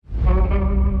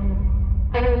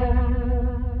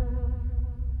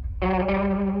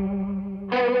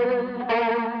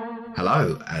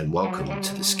and welcome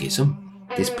to the Schism.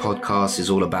 This podcast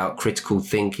is all about critical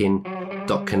thinking,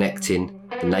 dot connecting,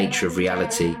 the nature of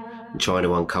reality, and trying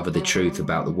to uncover the truth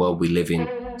about the world we live in,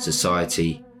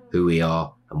 society, who we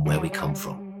are, and where we come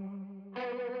from.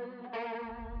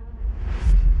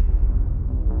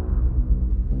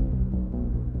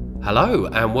 Hello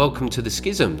and welcome to the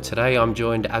Schism. Today I'm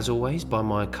joined as always by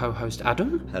my co-host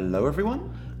Adam. Hello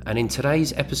everyone. And in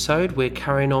today's episode we're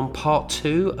carrying on part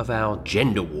 2 of our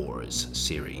Gender Wars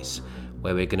series,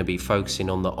 where we're going to be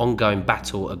focusing on the ongoing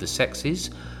battle of the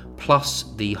sexes,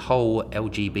 plus the whole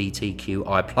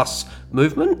LGBTQI+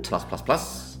 movement,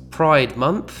 Plus. Pride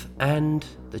Month, and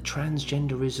the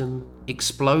transgenderism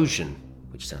explosion,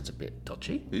 which sounds a bit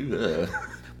dodgy. Yeah.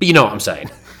 But you know what I'm saying.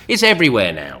 It's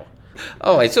everywhere now.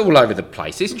 Oh, it's all over the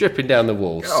place. It's dripping down the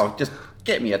walls. Oh, just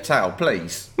get me a towel,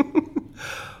 please.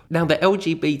 Now, the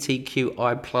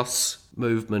LGBTQI+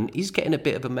 movement is getting a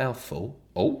bit of a mouthful.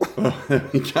 Oh,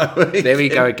 there we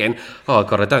go again. Oh,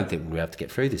 God, I don't think we have to get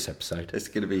through this episode. It's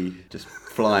going to be just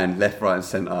flying left, right and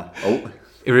centre. Oh.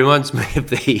 It reminds me of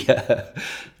the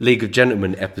League of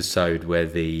Gentlemen episode where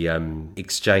the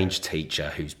exchange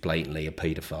teacher, who's blatantly a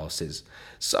paedophile, says,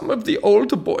 "Some of the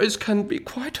older boys can be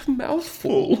quite a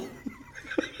mouthful."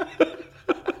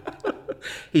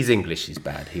 His English is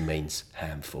bad. He means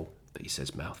handful, but he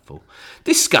says mouthful.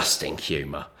 Disgusting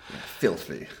humour.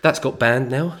 Filthy. That's got banned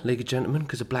now, League of Gentlemen,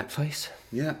 because of blackface.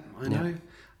 Yeah, I know.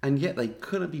 And yet they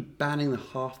couldn't be banning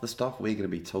half the stuff we're going to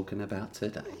be talking about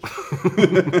today.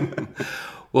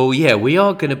 Well, yeah, we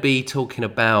are going to be talking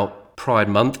about Pride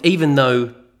Month, even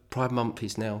though Pride Month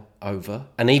is now over.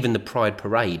 And even the Pride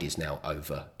Parade is now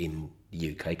over in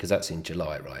the UK, because that's in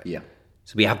July, right? Yeah.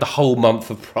 So we have the whole month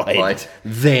of Pride, Right.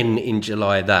 then in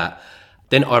July that.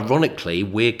 Then, ironically,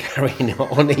 we're carrying it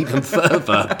on even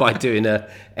further by doing an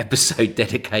episode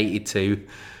dedicated to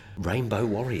Rainbow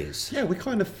Warriors. Yeah, we're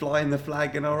kind of flying the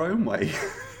flag in our own way.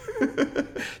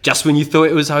 Just when you thought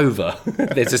it was over,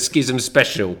 there's a Schism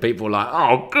special. People are like,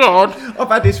 oh, God. I've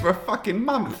had this for a fucking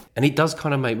month. And it does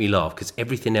kind of make me laugh because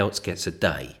everything else gets a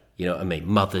day. You know what I mean?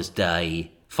 Mother's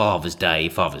Day, Father's Day.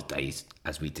 Father's Day, is,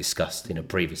 as we discussed in a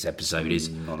previous episode,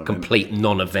 is complete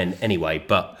non-event anyway.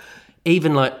 But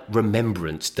even like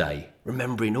Remembrance Day,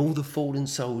 remembering all the fallen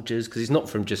soldiers, because it's not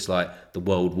from just like the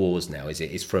world wars now, is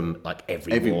it? It's from like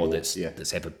every war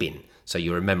that's ever been. So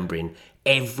you're remembering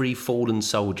every fallen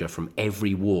soldier from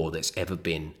every war that's ever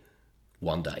been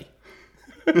one day.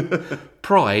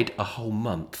 Pride, a whole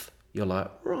month. You're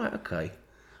like, right, okay.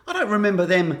 I don't remember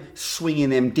them swinging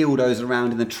them dildos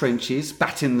around in the trenches,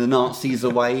 batting the Nazis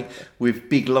away with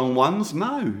big long ones.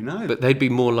 No. But they'd be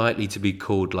more likely to be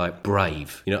called like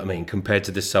brave, you know what I mean, compared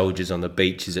to the soldiers on the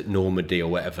beaches at Normandy or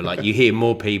whatever. Like you hear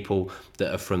more people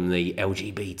that are from the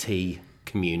LGBT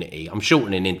community. I'm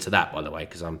shortening into that, by the way,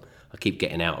 because I keep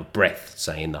getting out of breath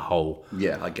saying the whole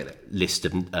I get it. List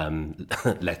of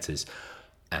letters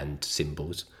and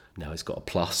symbols. Now it's got a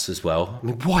plus as well. I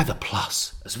mean, why the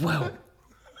plus as well?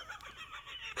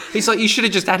 It's like you should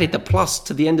have just added the plus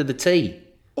to the end of the T.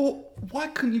 Or why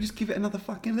couldn't you just give it another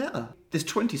fucking letter? There's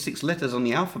 26 letters on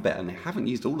the alphabet and they haven't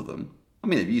used all of them. I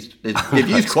mean, they've used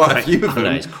quite a few of them. I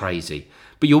know, it's crazy.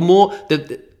 But you're more...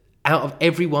 out of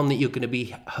everyone that you're going to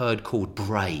be heard called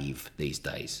brave these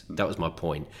days, that was my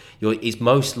point, is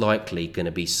most likely going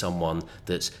to be someone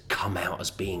that's come out as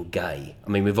being gay. I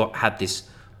mean, we've had this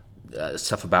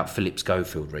stuff about Philip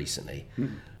Schofield recently,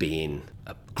 being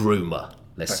a groomer,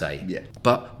 let's say. Yeah.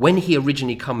 But when he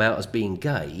originally come out as being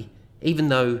gay, even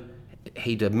though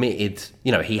he'd admitted,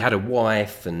 you know, he had a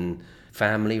wife and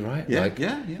family, right? Yeah,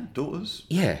 daughters.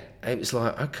 Yeah, it was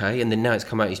like, okay, and then now it's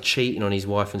come out he's cheating on his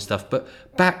wife and stuff. But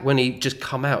back when he just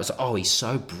come out, it's like, oh, he's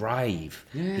so brave.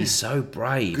 Yeah. He's so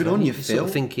brave. Good on you, Phil. Phil. Sort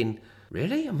of thinking,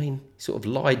 really? I mean, he sort of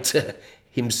lied to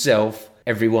himself,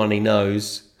 everyone he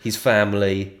knows, his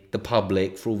family, the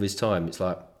public, for all this time. It's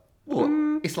like...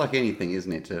 Well, it's like anything,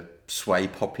 isn't it, to sway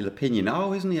popular opinion.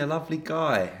 Oh, isn't he a lovely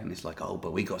guy? And it's like, oh,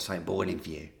 but we got something boiling for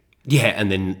you. Yeah, and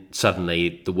then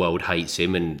suddenly the world hates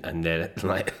him and they're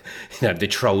like, you know, the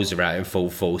trolls are out in full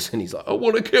force and he's like, I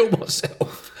want to kill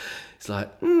myself. It's like,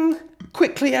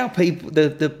 quickly how people,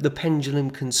 the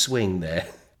pendulum can swing there.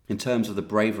 In terms of the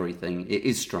bravery thing, it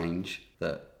is strange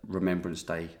that Remembrance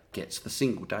Day gets the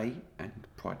single day and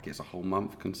Pride gets a whole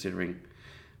month, considering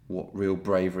what real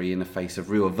bravery in the face of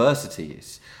real adversity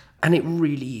is. And it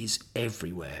really is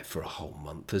everywhere for a whole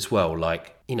month as well.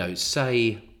 Like, you know,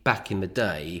 say back in the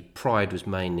day, Pride was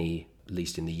mainly, at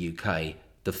least in the UK,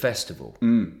 the festival.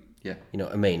 Yeah. You know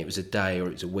what I mean? It was a day or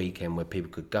it was a weekend where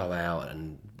people could go out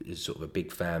and it was sort of a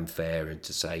big fanfare and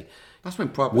to say, that's when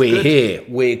Pride was we're good. here,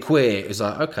 we're queer. It was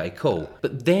like, okay, cool.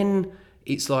 But then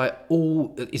It's like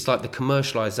the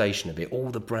commercialisation of it. All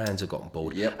the brands have got on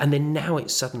board. Yep. And then now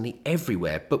it's suddenly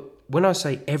everywhere. But when I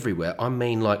say everywhere, I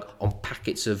mean like on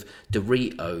packets of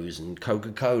Doritos and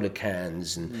Coca-Cola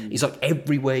cans. And it's like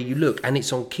everywhere you look. And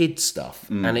it's on kids' stuff.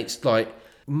 And it's like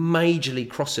majorly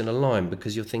crossing a line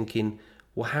because you're thinking,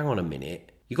 well, hang on a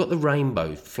minute. You got the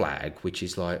rainbow flag, which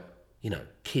is like,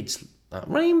 kids like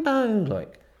rainbow,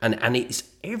 like, and it's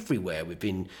everywhere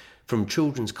from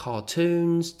children's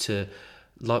cartoons to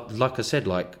like I said,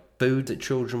 like food that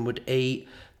children would eat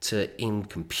to in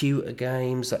computer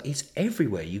games. Like it's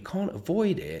everywhere. You can't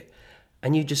avoid it.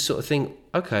 And you just sort of think,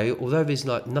 okay, although there's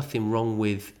like nothing wrong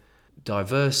with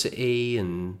diversity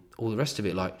and all the rest of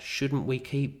it, like shouldn't we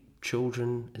keep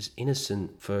children as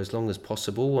innocent for as long as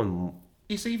possible? And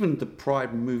it's even the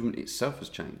Pride movement itself has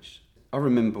changed. I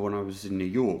remember when I was in New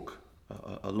York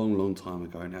a long time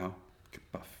ago now,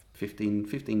 about 15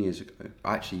 years ago,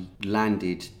 I actually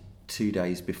landed 2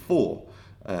 days before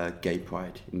Gay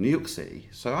Pride in New York City.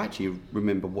 So I actually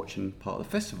remember watching part of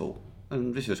the festival.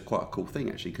 And this was quite a cool thing,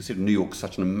 actually, considering New York's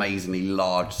such an amazingly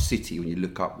large city when you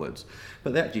look upwards.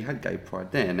 But they actually had Gay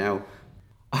Pride there. Now,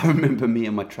 I remember me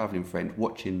and my travelling friend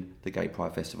watching the Gay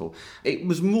Pride Festival. It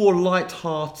was more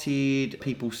light-hearted,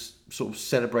 people sort of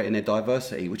celebrating their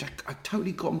diversity, which I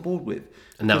totally got on board with.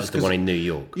 And that was the one in New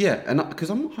York. Yeah, and because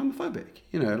I'm not homophobic,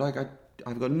 like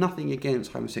I've got nothing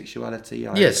against homosexuality.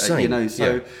 Same.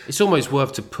 So it's almost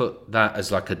worth to put that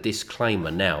as like a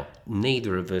disclaimer now.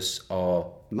 Neither of us are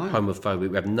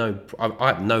homophobic. I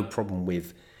have no problem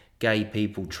with gay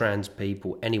people, trans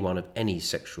people, anyone of any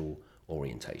sexual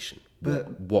orientation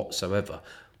whatsoever.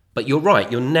 But you're right,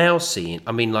 you're now seeing,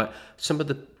 like some of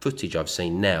the footage I've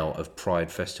seen now of Pride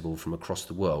Festival from across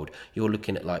the world, you're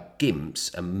looking at like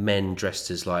gimps and men dressed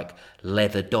as like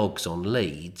leather dogs on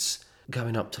leads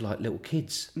going up to like little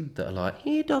kids that are like,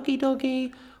 here doggy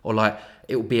doggy, or like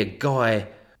it will be a guy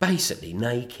basically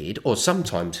naked or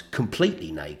sometimes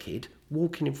completely naked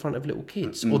walking in front of little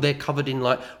kids, or they're covered in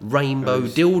like rainbow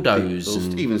dildos.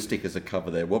 And even stickers that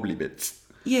cover their wobbly bits.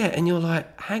 Yeah, and you're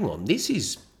like, hang on, this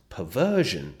is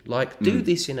perversion. Like, do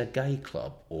this in a gay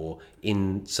club or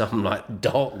in some like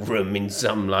dark room in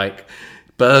some like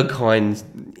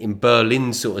Berghain in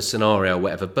Berlin sort of scenario or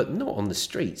whatever, but not on the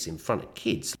streets in front of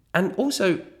kids. And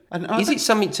also, is it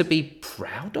something to be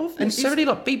proud of necessarily?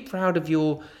 Like, be proud of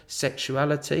your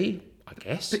sexuality, I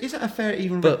guess. But is that a fair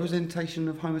representation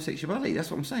of homosexuality?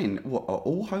 That's what I'm saying. What, are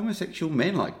all homosexual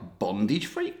men like bondage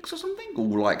freaks or something?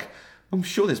 Or like, I'm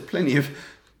sure there's plenty of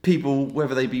people,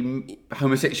 whether they be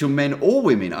homosexual men or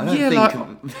women. I don't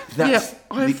think that's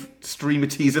the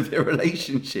extremities of their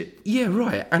relationship. Yeah,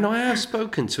 right. And I have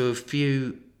spoken to a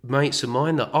few mates of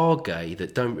mine that are gay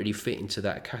that don't really fit into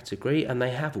that category, and they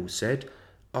have all said,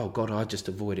 oh God, I just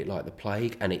avoid it like the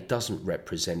plague, and it doesn't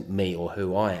represent me or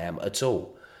who I am at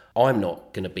all. I'm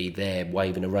not going to be there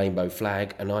waving a rainbow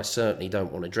flag, and I certainly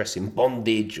don't want to dress in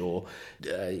bondage or,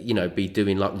 be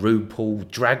doing like RuPaul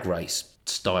Drag Race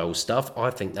style stuff. I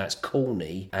think that's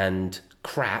corny and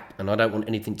crap, and I don't want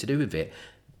anything to do with it.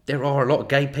 There are a lot of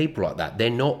gay people like that. They're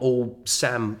not all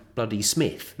Sam bloody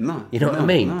Smith. No. You know what I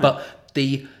mean? No. But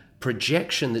the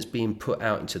projection that's being put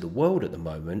out into the world at the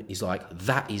moment is like,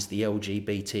 that is the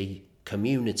LGBT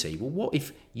community. Well, what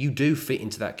if you do fit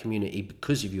into that community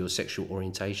because of your sexual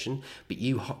orientation, but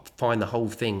you find the whole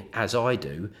thing, as I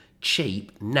do,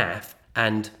 cheap, naff,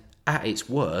 and at its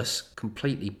worst,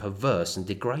 completely perverse and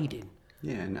degrading?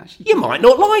 Yeah, and actually, you might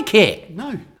not like it.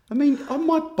 No, I mean,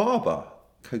 my barber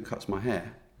who cuts my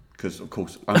hair, because of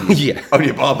course only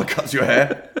a barber cuts your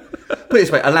hair. Put it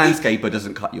this way, a landscaper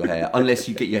doesn't cut your hair unless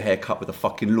you get your hair cut with a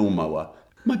fucking lawnmower.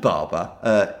 My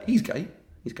barber, he's gay.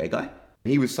 He's a gay guy.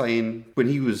 He was saying when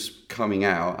he was coming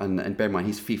out, and bear in mind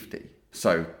he's 50,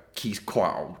 so he's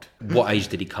quite old. What age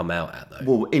did he come out at though?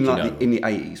 Well, in the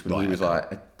 80s when he was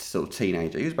like a sort of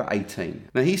teenager. He was about 18.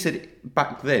 Now he said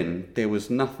back then there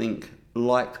was nothing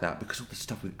like that because of the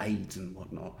stuff with AIDS and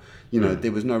whatnot.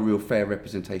 There was no real fair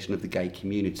representation of the gay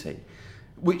community,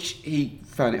 which he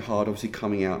found it hard, obviously,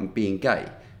 coming out and being gay.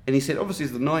 And he said, obviously,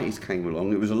 as the 90s came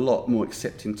along, it was a lot more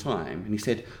accepting time. And he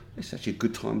said, it's actually a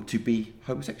good time to be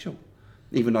homosexual.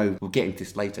 Even though, we'll get into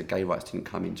this later, gay rights didn't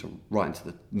come right into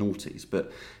the noughties.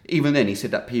 But even then, he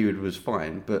said that period was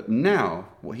fine. But now,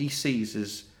 what he sees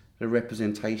as the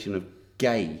representation of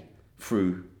gay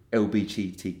through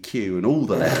LGBTQ and all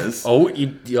the letters. You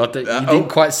didn't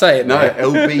quite say it. No,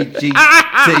 LGBTQ.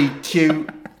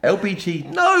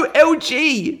 LBG. No,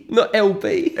 LG, not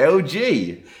LB.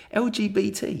 LG.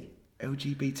 LGBT.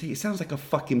 LGBT. It sounds like a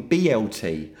fucking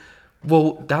BLT.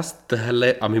 Well, that's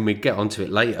I mean, we get onto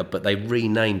it later, but they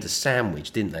renamed a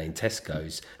sandwich, didn't they, in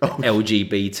Tesco's?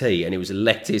 LGBT, and it was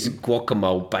lettuce,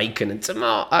 guacamole, bacon, and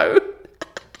tomato.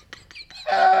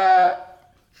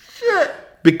 Shit.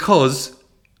 Because,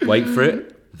 wait for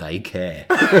it, they care.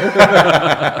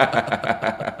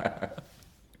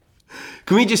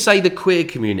 Can we just say the queer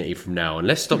community from now on?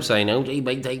 Let's stop saying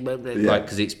LGBT, like,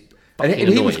 because it's and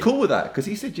annoying. he was cool with that, because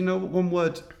he said, you know, one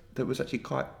word that was actually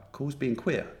quite cool was being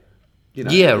queer. You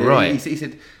know, yeah, right. He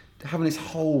said, having these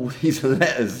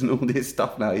letters and all this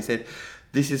stuff now, he said,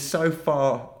 this is so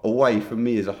far away from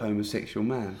me as a homosexual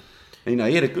man. And, you know,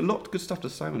 he had a lot of good stuff to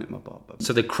say on it, my barber.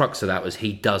 So the crux of that was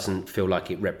he doesn't feel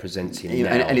like it represents him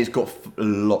now. And it's got a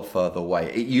lot further away.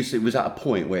 It was at a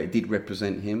point where it did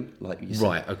represent him, like you said.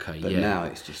 Right, okay, but now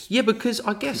it's just... Yeah, because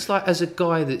I guess, like, as a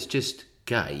guy that's just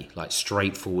gay, like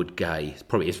straightforward gay, it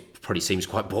probably seems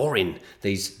quite boring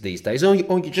these days. Oh,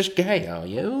 you're just gay, are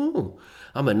you? Oh,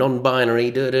 I'm a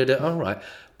non-binary, all right.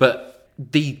 But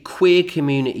the queer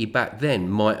community back then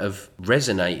might have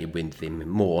resonated with him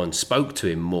more and spoke to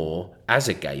him more as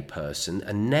a gay person.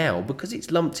 And now, because it's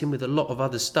lumped in with a lot of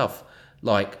other stuff,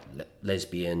 like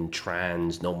lesbian,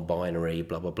 trans, non-binary,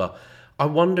 blah, blah, blah, I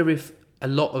wonder if a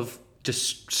lot of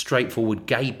just straightforward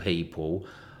gay people...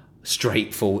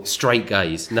 straight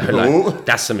gays. No, like,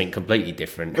 that's something completely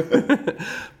different.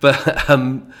 But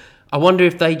I wonder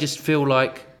if they just feel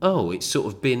like, oh, it's sort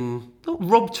of been not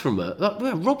robbed from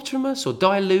us or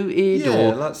diluted, or do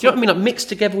you know what I mean? Like mixed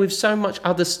together with so much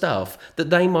other stuff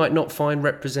that they might not find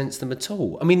represents them at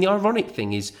all. I mean, the ironic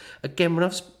thing is, again, when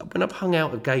I've hung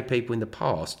out with gay people in the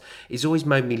past, it's always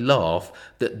made me laugh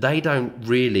that they don't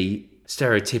really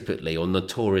stereotypically or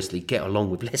notoriously get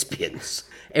along with lesbians.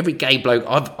 Every gay bloke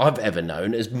I've ever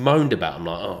known has moaned about them,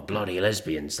 like, oh, bloody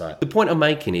lesbians. Like, the point I'm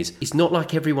making is, it's not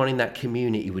like everyone in that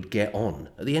community would get on.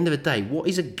 At the end of the day, what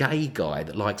is a gay guy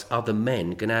that likes other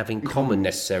men going to have in common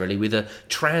necessarily with a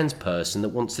trans person that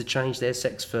wants to change their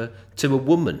sex to a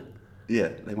woman? Yeah,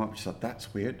 they might be just like,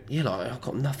 that's weird. Yeah, like, I've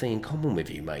got nothing in common with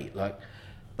you, mate. Like,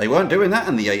 they weren't doing that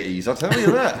in the 80s, I'll tell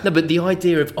you that. No, but the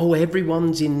idea of, oh,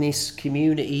 everyone's in this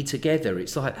community together,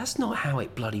 it's like, that's not how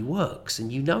it bloody works,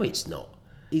 and you know it's not.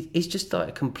 It's just like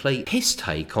a complete piss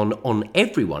take on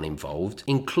everyone involved,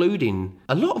 including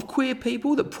a lot of queer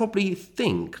people that probably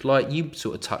think, like you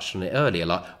sort of touched on it earlier,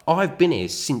 like, I've been here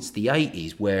since the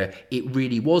 80s where it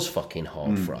really was fucking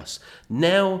hard for us.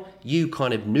 Now you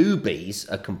kind of newbies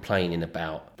are complaining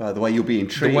about... the way you're being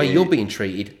treated. The way you're being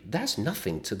treated, that's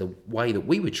nothing to the way that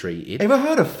we were treated. Ever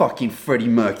heard of fucking Freddie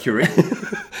Mercury?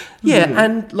 Yeah,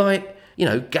 and like, you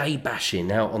know, gay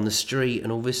bashing out on the street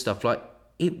and all this stuff, like,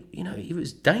 it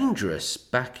was dangerous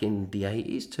back in the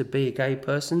 80s to be a gay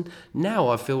person. Now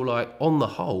I feel like, on the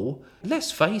whole,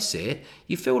 let's face it,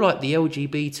 you feel like the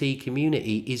LGBT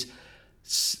community is...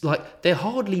 like, they're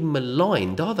hardly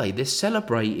maligned, are they? They're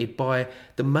celebrated by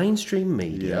the mainstream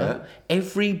media,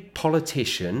 every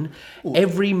politician,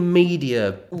 every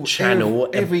media channel,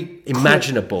 every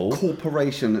imaginable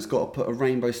corporation that's got to put a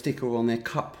rainbow sticker on their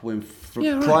cup when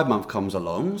Pride Month comes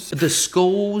along. The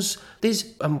schools,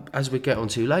 there's as we get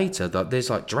onto later, there's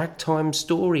like drag time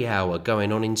story hour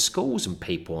going on in schools, and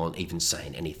people aren't even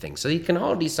saying anything. So you can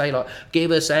hardly say, like,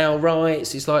 give us our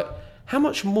rights. It's like, how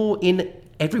much more in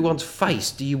everyone's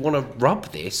face do you want to rub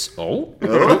this? Oh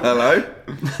hello.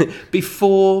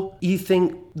 Before you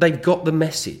think they've got the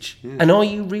message. And are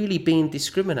you really being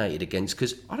discriminated against?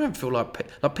 Because I don't feel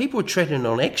like people are treading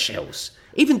on eggshells.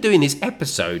 Even doing this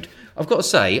episode, I've got to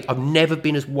say, I've never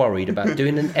been as worried about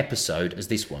doing an episode as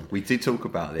this one. We did talk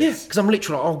about this. Yeah, because I'm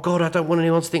literally like, oh God, I don't want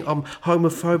anyone to think I'm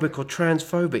homophobic or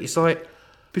transphobic. It's like,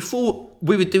 before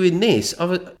we were doing this,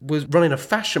 I was running a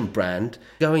fashion brand,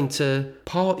 going to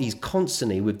parties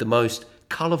constantly with the most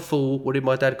colourful, what did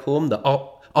my dad call them?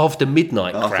 The after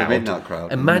midnight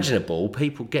crowd imaginable.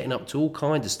 People getting up to all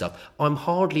kinds of stuff. I'm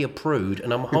hardly a prude,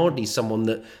 and I'm hardly someone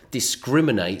that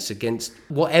discriminates against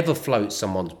whatever floats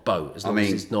someone's boat, as long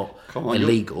as it's not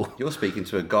illegal. You're speaking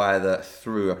to a guy that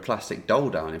threw a plastic doll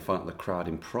down in front of the crowd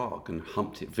in Prague and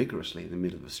humped it vigorously in the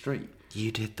middle of the street.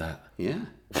 You did that? Yeah.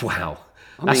 Wow.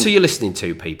 That's who you're listening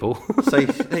to, people. So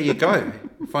there you go.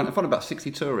 Find about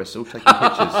 60 tourists all taking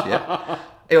pictures, yeah?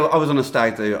 I was on a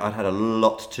stag do. I had a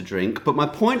lot to drink. But my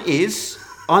point is,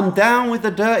 I'm down with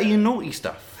the dirty and naughty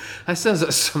stuff. That sounds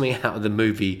like something out of the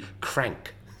movie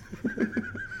Crank.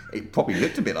 It probably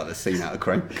looked a bit like the scene out of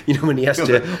Crank. You know, when he has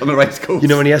to... on the race course. You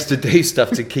know, when he has to do stuff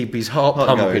to keep his heart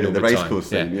pumping all the race time. Course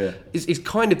scene, yeah. It's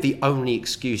kind of the only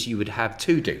excuse you would have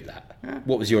to do that. Yeah.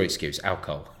 What was your excuse?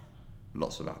 Alcohol?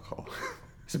 Lots of alcohol.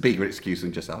 It's a bigger excuse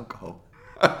than just alcohol.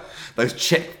 Those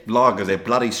Czech lagers, they're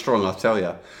bloody strong, I tell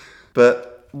you.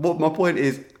 But what my point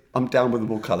is, I'm down with the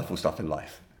more colourful stuff in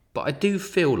life. But I do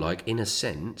feel like, in a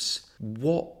sense,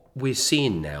 what we're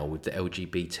seeing now with the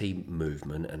LGBT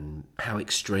movement and how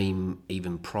extreme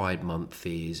even Pride Month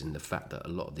is, and the fact that a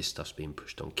lot of this stuff's being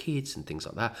pushed on kids and things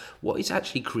like that, what it's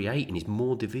actually creating is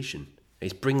more division.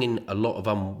 It's bringing a lot of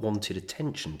unwanted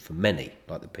attention for many,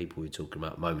 like the people we were talking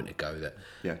about a moment ago,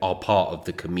 that are part of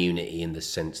the community in the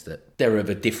sense that they're of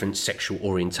a different sexual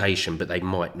orientation, but they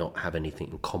might not have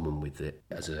anything in common with it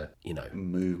as a,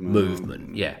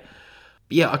 movement. Yeah.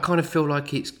 Yeah, I kind of feel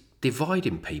like it's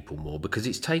dividing people more, because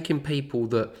it's taking people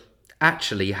that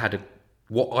actually had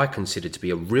what I consider to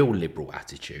be a real liberal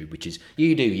attitude, which is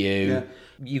you do you,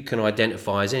 you can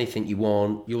identify as anything you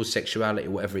want, your sexuality,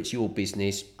 whatever, it's your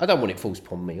business. I don't want it forced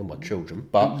upon me or my children,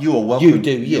 but you're welcome. You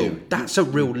do you. That's a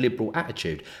real liberal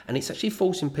attitude. And it's actually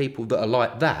forcing people that are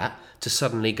like that to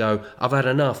suddenly go, I've had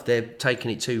enough, they're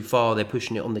taking it too far, they're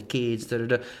pushing it on the kids,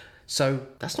 da-da-da. So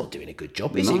that's not doing a good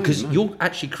job, is it? Because you're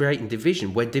actually creating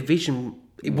division where division,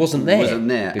 it wasn't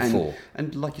there before.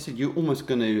 And like you said, you're almost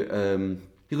going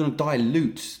to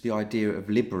dilute the idea of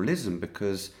liberalism,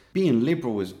 because being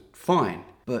liberal is fine,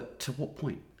 but to what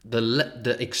point?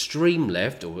 The extreme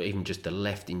left, or even just the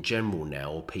left in general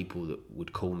now, or people that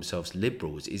would call themselves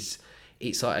liberals,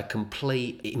 it's like a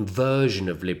complete inversion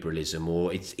of liberalism,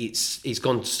 or it's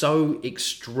gone so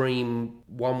extreme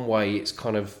one way, it's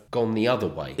kind of gone the other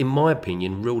way. In my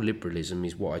opinion, real liberalism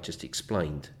is what I just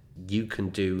explained. You can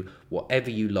do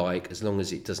whatever you like as long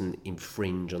as it doesn't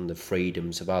infringe on the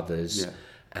freedoms of others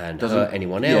and hurt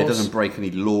anyone else. Yeah, it doesn't break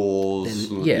any laws.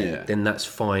 Then that's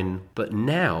fine. But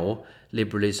now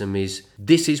liberalism is,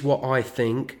 this is what I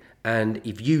think, and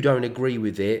if you don't agree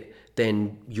with it,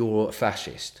 then you're a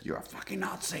fascist. You're a fucking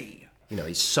Nazi.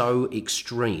 It's so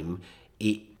extreme.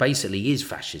 It basically is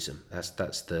fascism.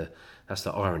 That's the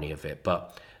irony of it.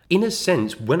 But in a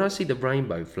sense, when I see the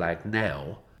rainbow flag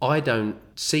now, I don't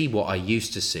see what I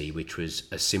used to see, which was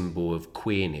a symbol of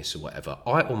queerness or whatever.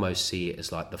 I almost see it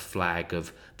as like the flag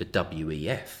of the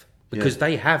WEF. Because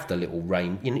they have the little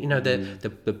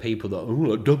the people that are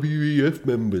like WEF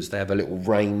members, they have a little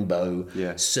rainbow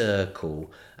circle,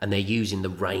 and they're using the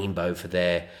rainbow for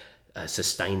their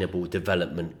sustainable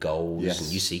development goals. And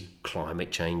you see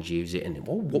climate change use it, and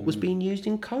what was being used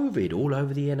in COVID all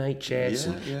over the NHS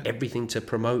and everything to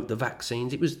promote the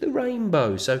vaccines. It was the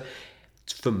rainbow. So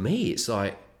for me, it's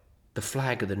like the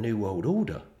flag of the New World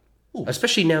Order. Ooh.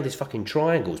 Especially now this fucking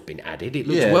triangle's been added. It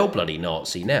looks well bloody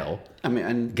Nazi now. I mean,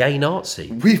 and gay Nazi.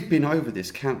 We've been over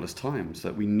this countless times,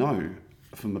 that we know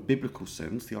from a biblical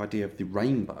sense the idea of the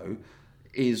rainbow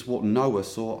is what Noah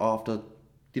saw after,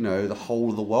 the whole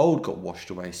of the world got washed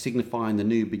away, signifying the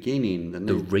new beginning,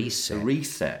 the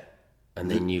reset. And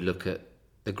then you look at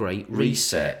the Great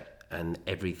Reset and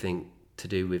everything to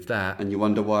do with that. And you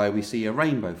wonder why we see a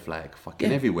rainbow flag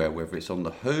fucking everywhere, whether it's on the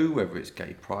Who, whether it's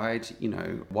gay pride,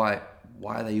 why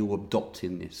are they all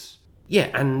adopting this? Yeah,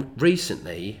 and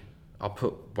recently, I'll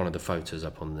put one of the photos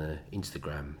up on the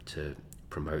Instagram to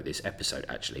promote this episode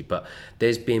actually, but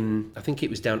there's been, I think it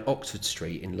was down Oxford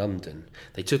Street in London,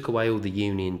 they took away all the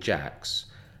Union Jacks,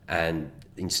 and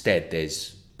instead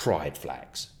there's pride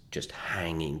flags just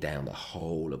hanging down the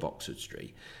whole of Oxford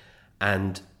Street.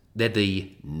 And they're the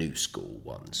new school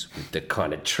ones with the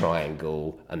kind of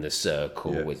triangle and the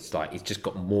circle. It's like, it's just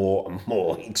got more and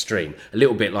more extreme. A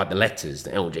little bit like the letters,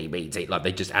 the LGBT, like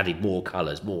they just added more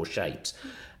colours, more shapes.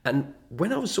 And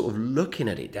when I was sort of looking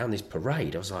at it down this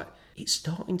parade, I was like, it's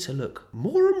starting to look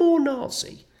more and more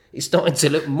Nazi. It's starting to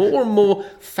look more and more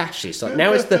fascist. Like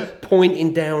now it's the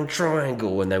pointing down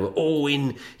triangle and they were all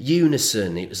in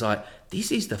unison. It was like,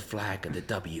 this is the flag of the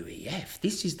WEF.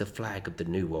 This is the flag of the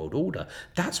New World Order.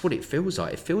 That's what it feels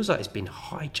like. It feels like it's been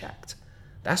hijacked.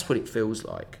 That's what it feels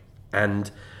like.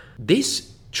 And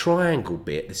this triangle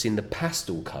bit that's in the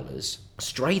pastel colours,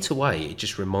 straight away, it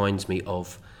just reminds me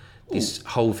of this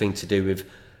whole thing to do with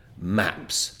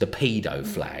MAPS, the pedo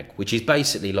flag, which is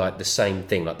basically like the same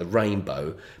thing, like the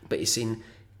rainbow, but it's in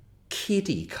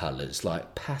kiddie colours,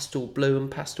 like pastel blue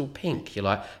and pastel pink. You're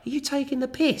like, are you taking the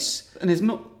piss? And there's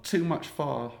not too much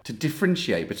far to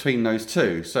differentiate between those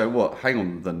two. So what, hang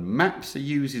on, the MAPS are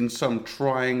using some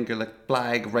triangular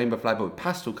flag, rainbow flag, but with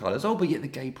pastel colours. Oh, but yet the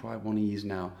gay pride want to use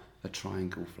now a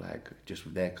triangle flag just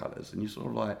with their colours. And you're sort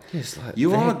of like,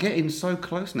 you are getting so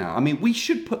close now. I mean, we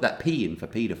should put that P in for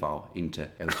paedophile into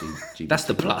LGBT. That's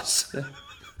the plus.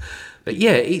 But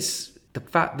yeah, it's the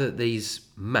fact that these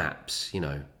MAPS,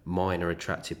 minor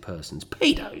attractive persons,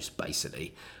 pedos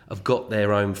basically, have got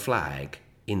their own flag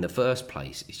in the first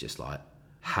place. It's just like,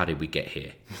 how did we get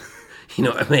here? You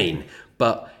know what I mean?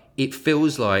 But it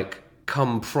feels like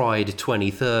come Pride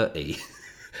 2030,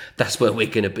 that's where we're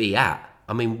going to be at.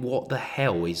 I mean, what the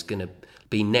hell is going to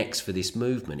be next for this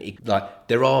movement?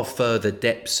 There are further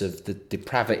depths of the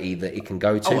depravity that it can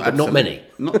go to, but not many.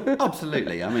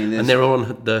 Absolutely. I mean, and they're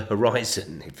on the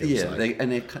horizon, it feels like.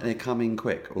 They're coming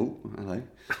quick. Oh, hello.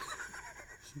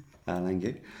 Thank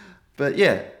you. But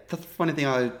yeah, the funny thing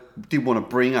I did want to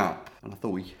bring up, and I thought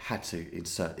we had to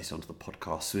insert this onto the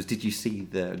podcast, was did you see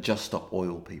the Just Stop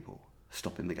Oil people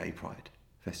stopping the Gay Pride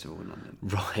Festival in London?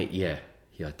 Right, yeah.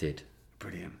 Yeah, I did.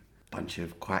 Brilliant. Bunch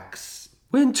of quacks.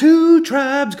 When two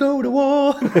tribes go to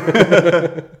war.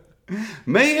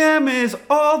 Mayhem is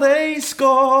all they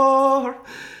score.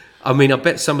 I mean, I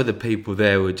bet some of the people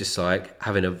there were just like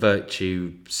having a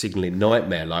virtue signalling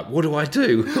nightmare. Like, what do I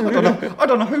do? I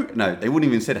don't know who. No, they wouldn't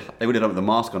even said. They would have done with the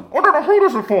mask on. I don't know who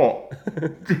this is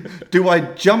for. Do I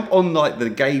jump on like the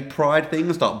gay pride thing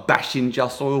and start bashing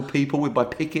Just Oil people with my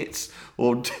pickets,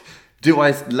 or do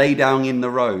I lay down in the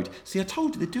road? See, I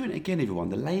told you they're doing it again, everyone.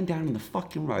 They're laying down in the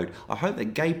fucking road. I hope the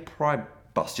gay pride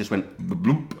bus just went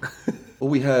bloop. All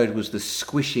we heard was the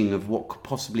squishing of what could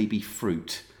possibly be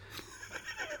fruit.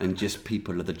 And just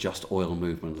people of the Just Oil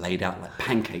movement laid out like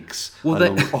pancakes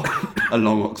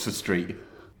along Oxford Street.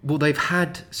 Well, they've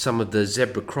had some of the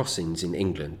zebra crossings in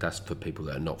England. That's for people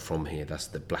that are not from here. That's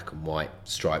the black and white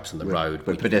stripes on the road.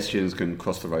 Where pedestrians can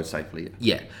cross the road safely.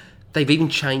 Yeah. They've even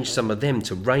changed some of them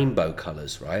to rainbow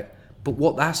colours, right? But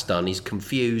what that's done is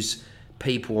confuse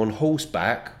people on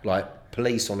horseback, like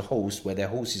police on horse, where their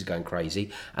horses are going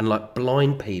crazy, and like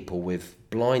blind people with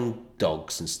blind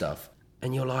dogs and stuff.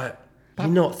 And you're like... You're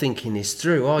not thinking this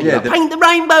through, are you? Yeah, like, paint the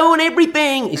rainbow on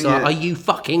everything. It's like, are you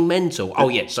fucking mental? Oh,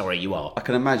 yeah, sorry, you are. I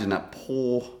can imagine that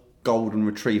poor golden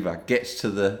retriever gets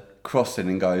to the crossing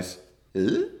and goes,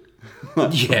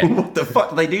 yeah. What the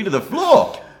fuck do they do to the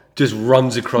floor? Just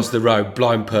runs across the road.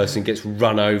 Blind person gets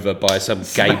run over by some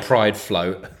gay pride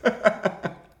float.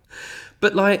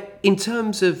 But like, in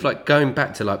terms of like going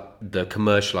back to like the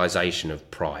commercialisation of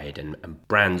pride and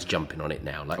brands jumping on it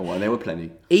now, like, oh, well, there were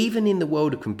plenty. Even in the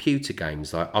world of computer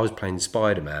games, like I was playing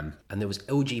Spider-Man and there was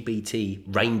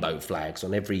LGBT rainbow flags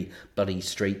on every bloody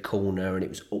street corner, and it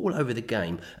was all over the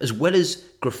game, as well as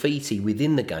graffiti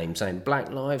within the game saying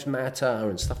Black Lives Matter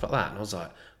and stuff like that. And I was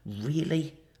like,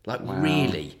 really? Like, wow.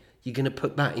 Really? You're going to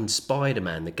put that in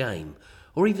Spider-Man, the game?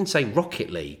 Or even say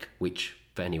Rocket League, which,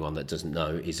 for anyone that doesn't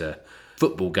know, is a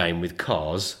football game with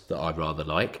cars that I rather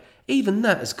like. Even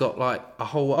that has got like a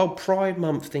whole Pride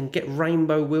Month thing, get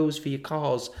rainbow wheels for your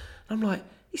cars. And I'm like,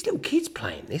 these little kids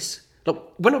playing this. Like,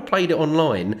 when I played it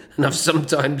online, and I've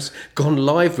sometimes gone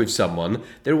live with someone,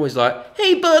 they're always like,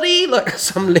 hey buddy, like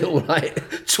some little like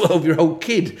 12-year-old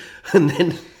kid. And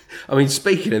then, I mean,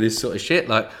 speaking of this sort of shit,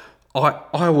 like I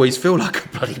always feel like a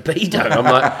bloody pedo. I'm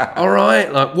like, all right,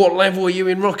 like, what level are you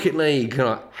in Rocket League? And I'm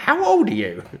like, how old are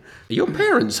you? Are your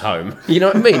parents home? You know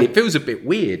what I mean? It feels a bit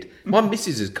weird. My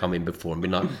missus has come in before and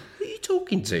been like, who are you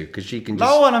talking to? Because she can just...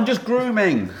 No one, I'm just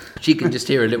grooming. She can just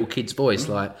hear a little kid's voice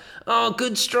like, oh,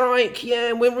 good strike.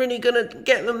 Yeah, we're really going to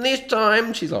get them this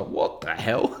time. She's like, what the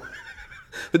hell?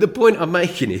 But the point I'm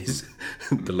making is,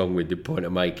 the long-winded point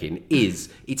I'm making is,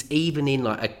 it's even in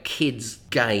like a kid's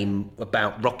game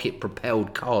about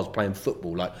rocket-propelled cars playing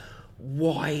football. Like,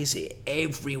 why is it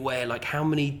everywhere? Like, how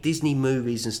many Disney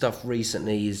movies and stuff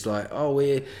recently is like, oh,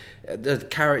 the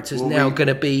character's now going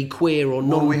to be queer or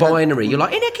non-binary. You're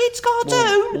like, in a kid's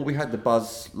cartoon. Well, we had the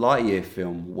Buzz Lightyear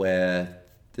film where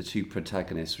the two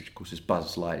protagonists, which of course is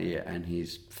Buzz Lightyear and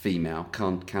his female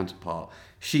counterpart,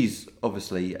 she's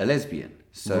obviously a lesbian.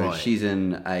 So right. She's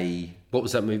in a... What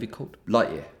was that movie called?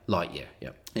 Lightyear. Lightyear, yeah.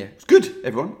 Yeah, it's good,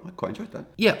 everyone. I quite enjoyed that.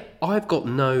 Yeah, I've got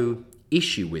no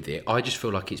issue with it. I just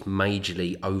feel like it's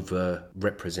majorly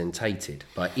over-represented.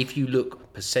 Like, if you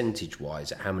look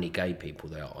percentage-wise at how many gay people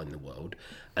there are in the world,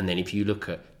 and then if you look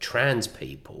at trans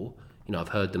people, you know, I've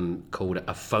heard them called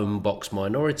a phone box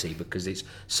minority because it's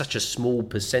such a small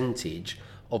percentage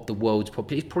of the world's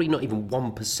population. It's probably not even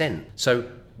 1%. So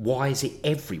why is it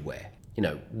everywhere? You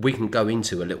know, we can go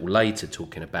into a little later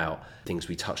talking about things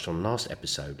we touched on last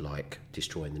episode, like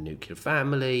destroying the nuclear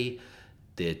family,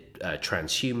 the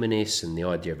transhumanists and the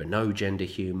idea of a no-gender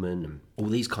human and all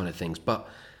these kind of things. But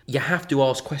you have to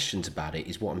ask questions about it,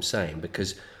 is what I'm saying,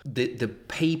 because the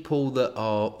people that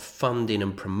are funding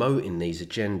and promoting these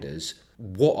agendas,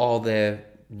 what are their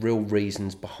real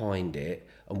reasons behind it?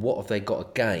 And what have they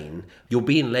got to gain? You're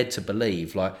being led to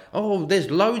believe, like, oh, there's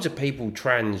loads of people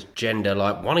transgender,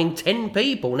 like 1 in 10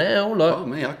 people now. Like, oh,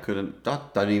 me, I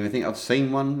don't even think I've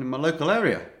seen one in my local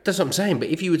area. That's what I'm saying. But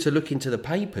if you were to look into the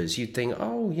papers, you'd think,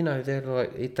 oh, you know, they're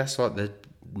like, that's like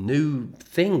new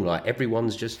thing. Like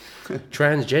everyone's just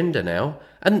transgender now.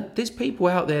 And there's people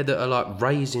out there that are like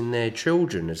raising their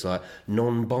children as like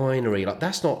non-binary. Like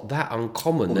that's not that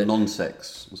uncommon. Or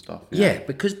non-sex and stuff. Yeah,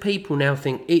 because people now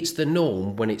think it's the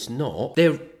norm when it's not.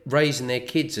 They're raising their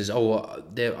kids as,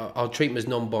 I'll treat them as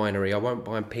non-binary. I won't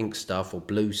buy them pink stuff or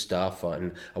blue stuff,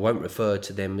 and I won't refer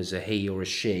to them as a he or a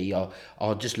she.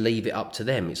 I'll just leave it up to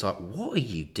them. It's like, what are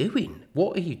you doing?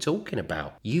 What are you talking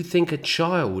about? You think a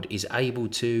child is able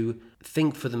to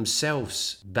think for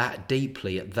themselves that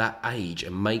deeply at that age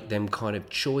and make them kind of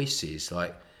choices?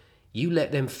 Like, you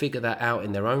let them figure that out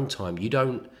in their own time. You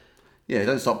don't... Yeah,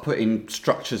 don't start putting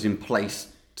structures in place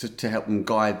to help them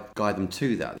guide them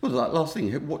to that. Well, like last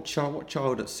thing, what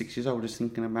child at 6 years old is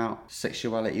thinking about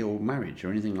sexuality or marriage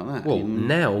or anything like that? Well,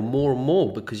 now more and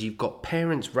more, because you've got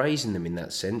parents raising them in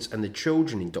that sense and the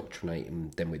children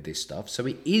indoctrinating them with this stuff. So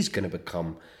it is going to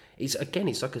become, it's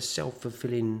like a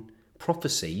self-fulfilling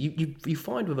prophecy. You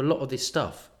find with a lot of this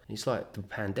stuff, it's like the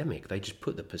pandemic. They just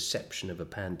put the perception of a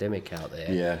pandemic out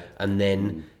there. Yeah. And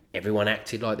then... everyone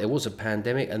acted like there was a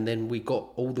pandemic, and then we got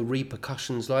all the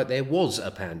repercussions like there was a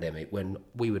pandemic, when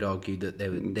we would argue that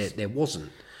there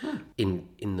wasn't in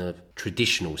the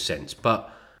traditional sense. But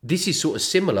this is sort of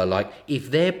similar. Like, if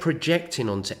they're projecting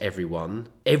onto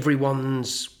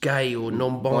everyone's gay or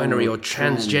non-binary or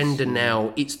transgender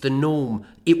now, it's the norm.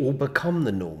 It will become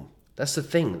the norm. That's the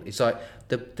thing. It's like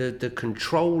the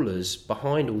controllers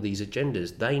behind all these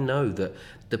agendas, they know that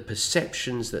the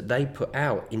perceptions that they put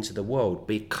out into the world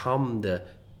become the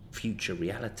future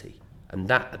reality. And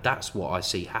that's what I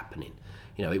see happening.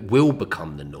 You know, it will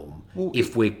become the norm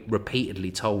if we're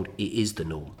repeatedly told it is the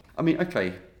norm. I mean,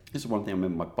 okay, this is one thing I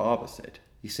remember my barber said.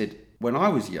 He said, when I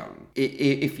was young,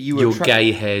 if you were... Your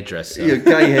gay hairdresser. Your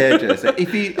gay hairdresser.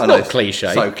 It's not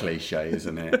cliche. So cliche,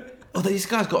 isn't it? Oh, this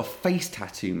guy's got a face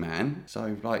tattoo, man.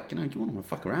 So, like, you know, do you want to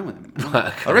fuck around with him?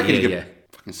 I reckon you could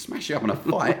fucking smash you up in a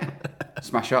fight.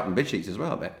 Smash you up in bed sheets as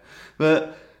well, I bet.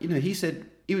 But, you know, he said,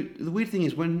 the weird thing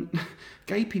is when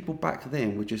gay people back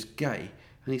then were just gay.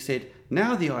 And he said,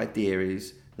 now the idea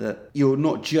is that you're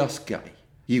not just gay.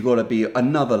 You've got to be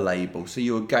another label. So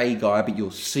you're a gay guy, but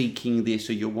you're seeking this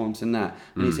or you're wanting that.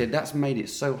 And he said, that's made it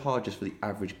so hard just for the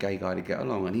average gay guy to get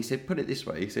along. And he said, put it this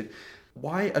way. He said,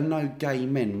 why are no gay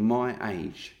men my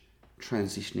age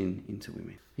transitioning into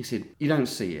women? He said, you don't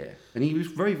see it. And he was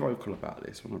very vocal about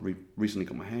this when I recently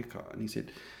got my hair cut. And he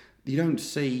said, you don't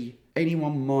see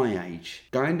anyone my age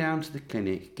going down to the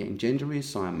clinic, getting gender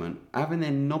reassignment, having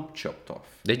their knob chopped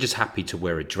off. They're just happy to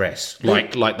wear a dress,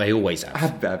 like they always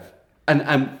have.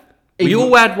 And we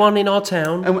all had one in our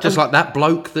town, like that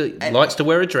bloke that likes to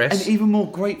wear a dress. And even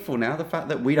more grateful now, the fact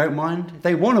that we don't mind. If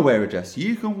they want to wear a dress,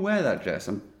 you can wear that dress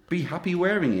and be happy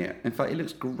wearing it. In fact, it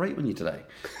looks great on you today.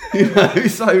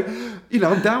 So,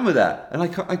 I'm down with that. And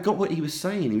I got what he was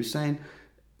saying. He was saying,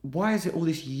 why is it all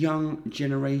this young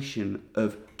generation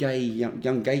of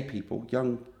young gay people,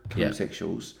 young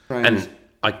homosexuals? And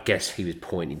I guess he was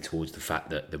pointing towards the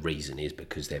fact that the reason is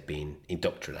because they're being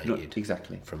indoctrinated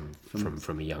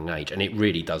from a young age. And it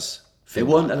really does feel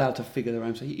they weren't allowed to figure their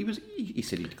own. So he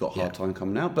said he'd got a hard time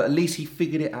coming out, but at least he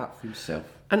figured it out for himself.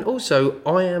 And also,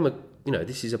 I am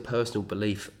this is a personal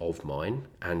belief of mine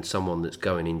and someone that's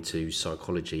going into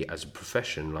psychology as a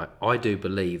profession. Like, I do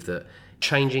believe that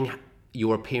changing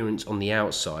your appearance on the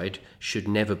outside should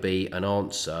never be an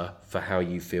answer for how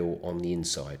you feel on the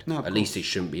inside. No, At least it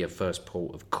shouldn't be a first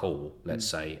port of call, let's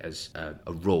say, as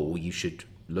a rule. You should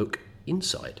look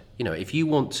inside. If you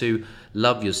want to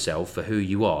love yourself for who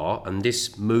you are, and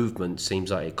this movement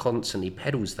seems like it constantly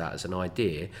peddles that as an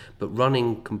idea, but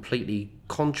running completely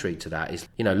contrary to that is,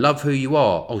 love who you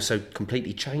are, also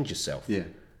completely change yourself. Yeah.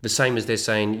 The same as they're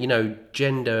saying,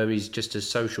 gender is just a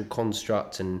social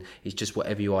construct and it's just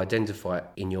whatever you identify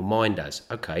in your mind as.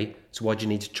 Okay, so why do you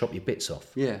need to chop your bits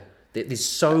off? Yeah. There's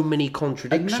so many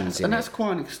contradictions and that's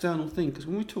quite an external thing, because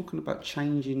when we're talking about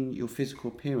changing your physical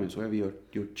appearance, whether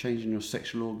you're changing your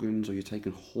sexual organs or you're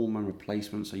taking hormone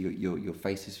replacements, so your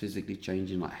face is physically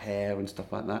changing, like hair and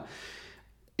stuff like that.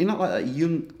 Like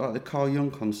the Carl Jung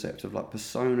concept of like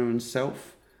persona and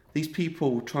self. These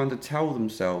people trying to tell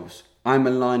themselves, I'm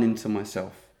aligning to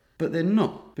myself. But they're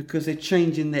not, because they're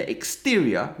changing their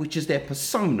exterior, which is their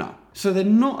persona. So they're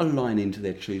not aligning to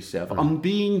their true self. I'm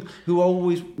being who I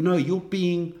always... No, you're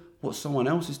being what someone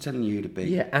else is telling you to be.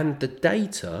 Yeah, and the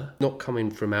data, not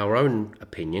coming from our own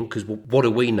opinion, because what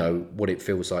do we know what it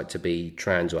feels like to be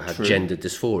trans or have gender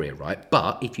dysphoria, right?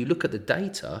 But if you look at the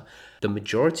data, the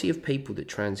majority of people that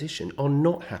transition are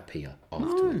not happier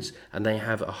afterwards. And they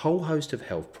have a whole host of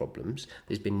health problems.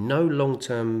 There's been no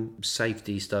long-term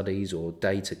safety studies or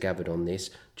data gathered on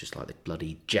this, just like the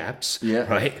bloody jabs,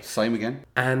 right? Same again.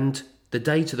 And the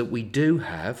data that we do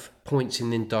have points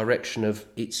in the direction of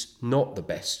it's not the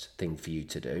best thing for you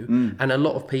to do. And a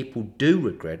lot of people do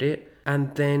regret it.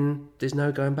 And then there's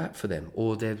no going back for them.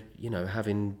 Or they're,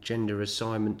 having gender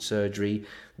assignment surgery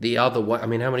the other way. I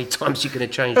mean, how many times are you going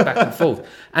to change back and forth?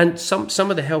 And some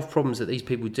of the health problems that these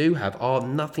people do have are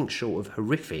nothing short of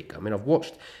horrific. I mean, I've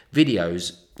watched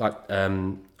videos,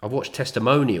 I've watched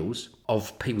testimonials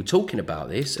of people talking about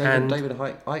this. David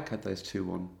Icke had those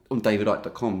two on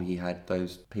davidicke.com. He had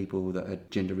those people that had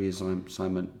gender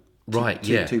reassignment.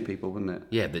 Two people, wasn't it?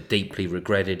 Yeah, that deeply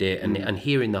regretted it, and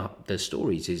hearing the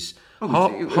stories is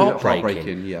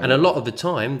heartbreaking. Yeah. And a lot of the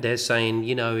time, they're saying,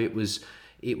 it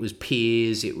was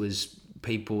peers, it was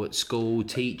people at school,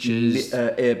 teachers,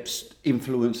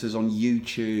 influencers on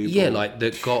YouTube. Yeah,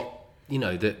 that got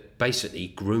that basically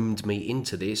groomed me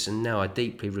into this, and now I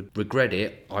deeply regret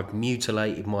it. I've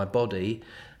mutilated my body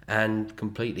and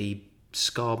completely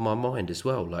scarred my mind as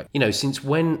well. Since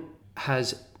when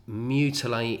has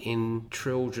mutilating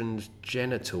children's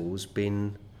genitals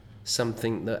been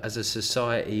something that as a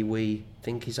society we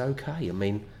think is okay? I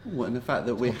mean, and the fact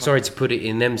that sorry to put it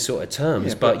in them sort of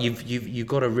terms, but you've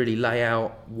got to really lay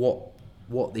out what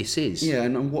this is. Yeah,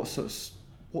 and what sort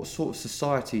of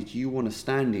society do you want to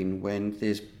stand in when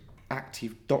there's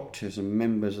active doctors and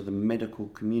members of the medical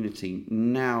community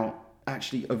now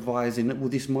actually advising that, well,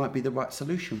 this might be the right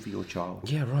solution for your child?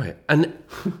 Yeah, right. And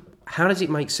how does it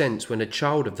make sense when a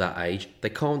child of that age, they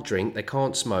can't drink, they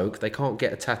can't smoke, they can't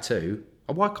get a tattoo?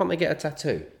 Why can't they get a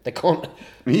tattoo? They can't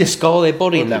scar their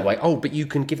body in that way. Oh, but you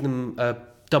can give them a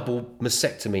double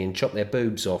mastectomy and chop their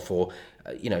boobs off, or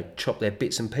chop their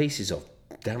bits and pieces off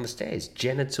down the stairs.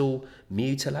 Genital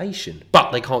mutilation.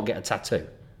 But they can't get a tattoo.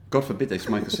 God forbid they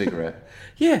smoke a cigarette.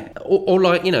 Yeah,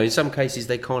 or in some cases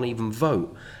they can't even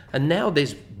vote. And now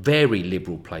there's very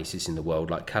liberal places in the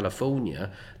world, like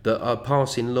California, that are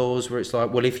passing laws where it's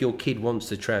like, well, if your kid wants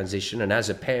to transition and as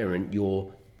a parent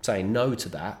you're saying no to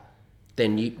that,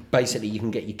 then you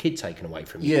can get your kid taken away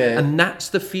from you. Yeah. And that's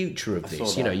the future of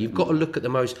this. You've got to look at the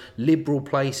most liberal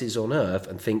places on earth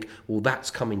and think, well,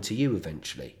 that's coming to you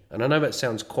eventually. And I know that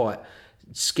sounds quite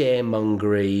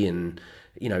scaremongery and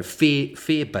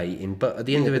fear baiting, but at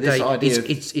the end of the day,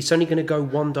 it's only going to go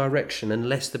one direction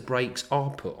unless the brakes are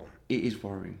put on. It is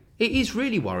worrying. It is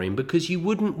really worrying, because you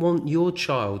wouldn't want your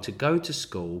child to go to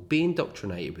school, be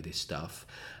indoctrinated with this stuff,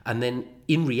 and then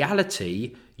in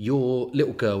reality, your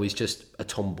little girl is just a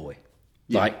tomboy.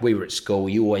 Yeah. Like we were at school,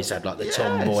 you always had the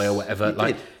tomboy or whatever.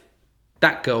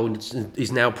 That girl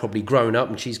is now probably grown up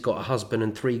and she's got a husband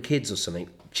and 3 kids or something.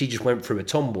 She just went through a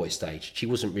tomboy stage. She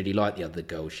wasn't really like the other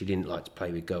girls. She didn't like to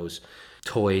play with girls'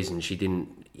 toys, and she didn't,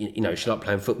 she liked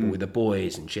playing football with the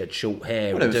boys, and she had short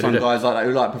hair. Well, there were some guys like that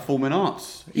who like performing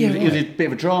arts. He was a bit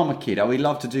of a drama kid. He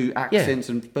loved to do accents,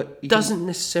 but doesn't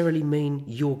necessarily mean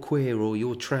you're queer or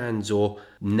you're trans, or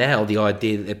now the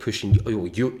idea that they're pushing,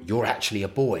 you're actually a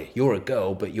boy. You're a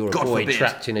girl, but you're a God boy forbid.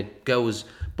 trapped in a girl's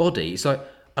body. It's like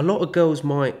a lot of girls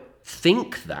might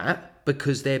think that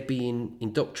because they're being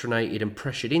indoctrinated and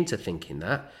pressured into thinking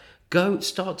that. Go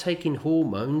start taking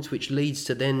hormones, which leads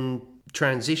to then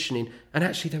transitioning, and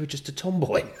actually they were just a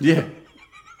tomboy. Yeah.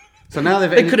 So now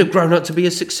they could have grown up to be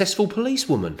a successful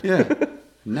policewoman. Yeah.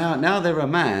 Now they're a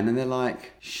man, and they're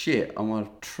like, shit, I'm a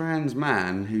trans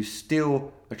man who's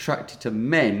still attracted to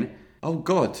men. Oh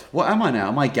God, what am I now?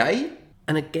 Am I gay?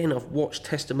 And again, I've watched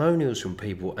testimonials from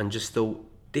people and just thought,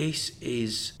 this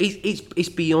is it's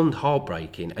beyond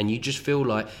heartbreaking, and you just feel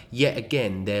like yet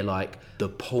again they're like the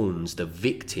pawns, the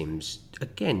victims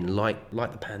again, like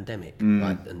the pandemic,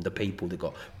 and the people that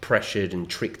got pressured and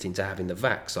tricked into having the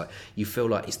vax. Like you feel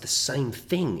like it's the same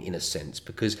thing in a sense,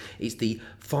 because it's the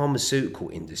pharmaceutical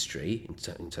industry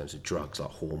in terms of drugs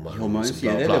like hormones,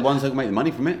 they're the ones that make the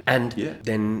money from it, and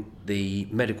then the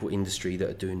medical industry that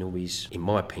are doing all these, in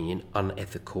my opinion,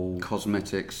 unethical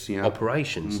cosmetics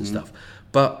operations and stuff.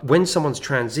 But when someone's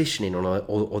transitioning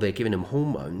or they're giving them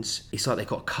hormones, it's like they've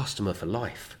got a customer for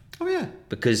life. Oh yeah.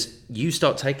 Because you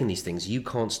start taking these things, you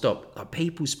can't stop. Like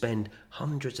people spend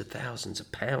hundreds of thousands of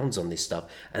pounds on this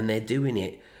stuff, and they're doing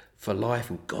it for life,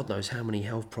 and God knows how many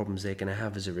health problems they're going to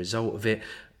have as a result of it.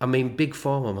 I mean, Big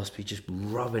Pharma must be just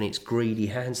rubbing its greedy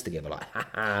hands together like,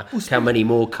 how many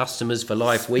more customers for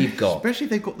life we've got. Especially if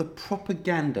they've got the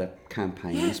propaganda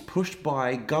campaigns pushed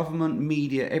by government,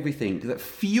 media, everything, that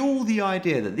fuel the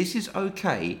idea that this is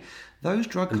okay. Those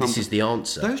drug companies, this is the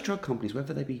answer. Those drug companies,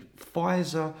 whether they be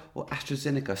Pfizer or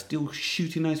AstraZeneca, still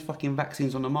shooting those fucking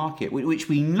vaccines on the market, which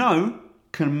we know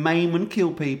can maim and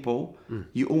kill people.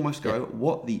 You almost go,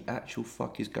 what the actual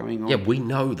fuck is going on? Yeah, we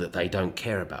know that they don't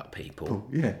care about people.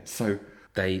 Yeah, so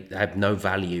they have no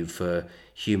value for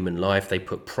human life. They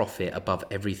put profit above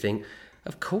everything.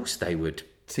 Of course they would.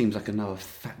 Seems like another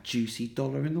fat, juicy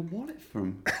dollar in the wallet for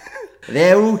them.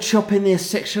 They're all chopping their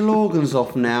sexual organs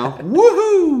off now.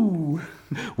 Woohoo!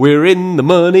 We're in the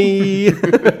money.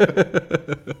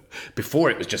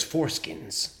 Before it was just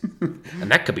foreskins.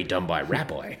 And that could be done by a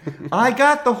rabbi. I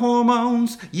got the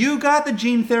hormones. You got the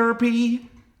gene therapy.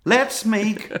 Let's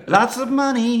make lots of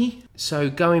money. So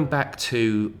going back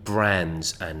to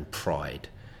brands and pride,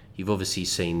 you've obviously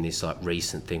seen this like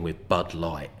recent thing with Bud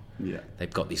Light. Yeah.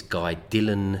 They've got this guy,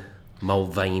 Dylan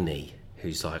Mulvaney,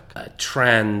 who's like a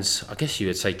trans, I guess you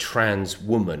would say trans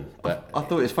woman. But I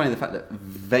thought it was funny the fact that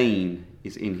vein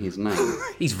is in his name.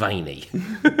 He's veiny.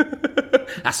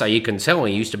 That's how you can tell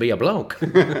he used to be a bloke.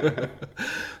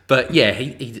 But yeah,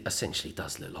 he essentially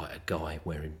does look like a guy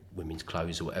wearing women's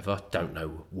clothes or whatever. Don't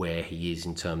know where he is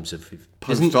in terms of... He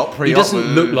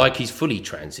doesn't look like he's fully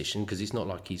transitioned, because it's not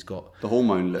like he's got the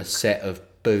hormone look. A set of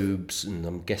boobs, and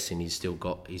I'm guessing he's still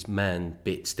got his man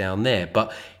bits down there.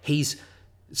 But he's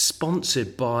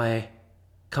sponsored by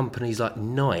companies like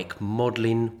Nike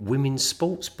modelling women's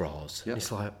sports bras. Yep.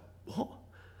 It's like, what?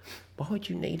 Why would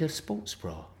you need a sports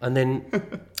bra? And then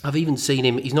I've even seen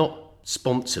him, he's not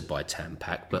sponsored by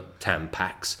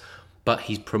Tampax, but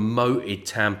he's promoted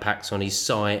Tampax on his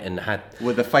site and had...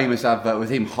 With the famous advert with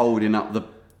him holding up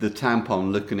the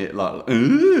tampon, looking at it like,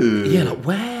 ooh. Yeah, like,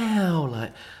 wow,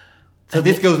 like... So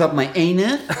this goes up my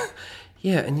anus?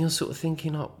 Yeah, and you're sort of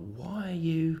thinking, like, why are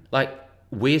you... Like,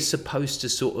 we're supposed to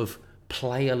sort of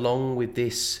play along with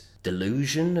this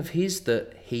delusion of his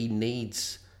that he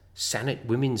needs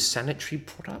women's sanitary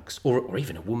products or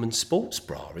even a woman's sports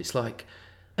bra. It's like,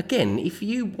 again, if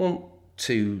you want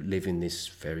to live in this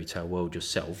fairy tale world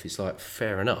yourself, it's like,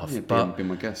 fair enough. But be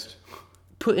my guest.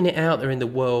 Putting it out there in the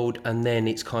world, and then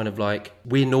it's kind of like,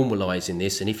 we're normalising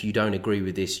this, and if you don't agree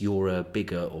with this, you're a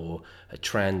bigot or a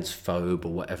transphobe or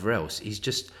whatever else, is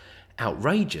just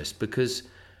outrageous. Because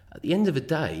at the end of the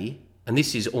day, and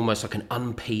this is almost like an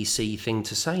un-PC thing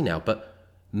to say now, but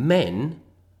men,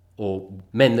 or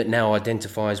men that now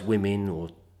identify as women, or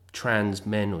trans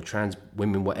men or trans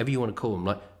women, whatever you want to call them,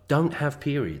 like, don't have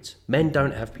periods. Men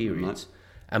don't have periods.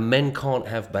 No. And men can't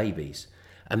have babies.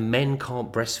 And men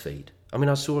can't breastfeed. I mean,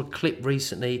 I saw a clip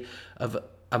recently of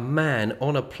a man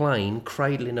on a plane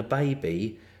cradling a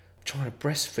baby, trying to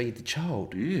breastfeed the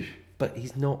child. Ew. But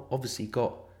he's not obviously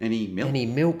got any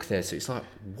milk there. So it's like,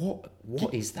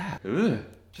 what is that? Ugh.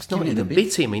 Just not even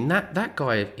bitty. I mean, that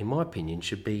guy, in my opinion,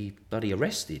 should be bloody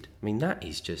arrested. I mean, that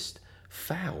is just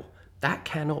foul. That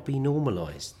cannot be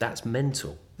normalised. That's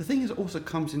mental. The thing that also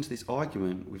comes into this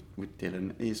argument with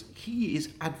Dylan is he is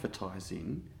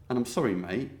advertising, and I'm sorry,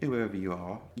 mate, whoever you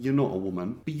are, you're not a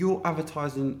woman, but you're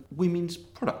advertising women's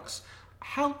products.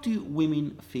 How do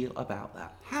women feel about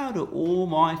that? How do all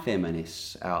my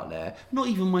feminists out there, not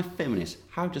even my feminists,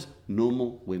 how just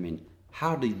normal women,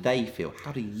 how do they feel?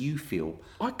 How do you feel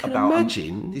about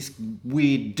imagine this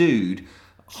weird dude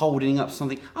holding up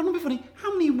something? I'm not funny.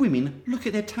 How many women look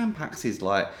at their Tampaxes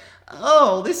like,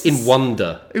 oh, this in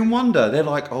wonder. In wonder. They're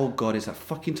like, oh God, it's that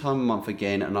fucking time of month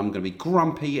again, and I'm going to be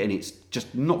grumpy, and it's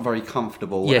just not very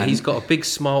comfortable. Yeah, he's got a big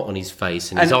smile on his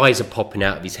face, and his eyes are popping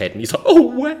out of his head, and he's like, oh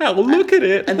wow, look at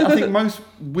it. And I think most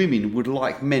women would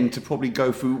like men to probably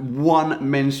go through one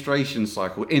menstruation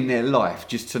cycle in their life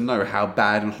just to know how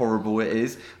bad and horrible it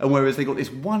is. And whereas they got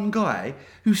this one guy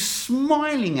who's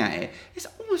smiling at it, it's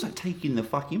almost like taking the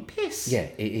fucking piss. Yeah,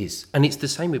 it is. And it's the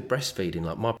same with breastfeeding.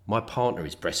 Like my partner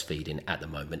is breastfeeding at the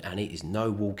moment, and it is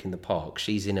no walk in the park.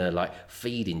 She's in a like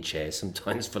feeding chair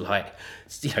sometimes for like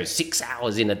 6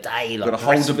 hours in a day. Like, got to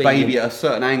hold the baby at a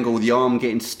certain angle, the arm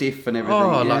getting stiff and everything.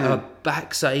 Oh, like her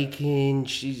back's aching.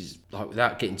 She's like,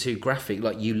 without getting too graphic,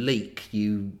 like you leak,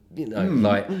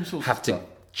 have to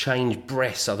change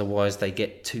breasts, otherwise they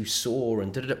get too sore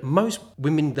and da-da-da. Most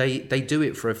women, they do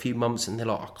it for a few months and they're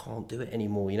like, I can't do it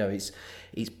anymore.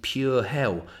 It's pure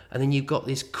hell. And then you've got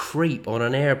this creep on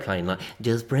an airplane like,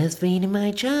 just breastfeeding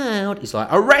my child. It's like,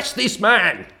 arrest this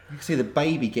man. You can see the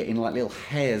baby getting like little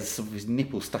hairs of his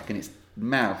nipple stuck in its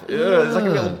mouth. It's like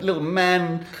a little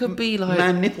man. Could be like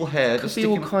man nipple hair. Could be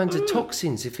all kinds of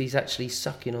toxins if he's actually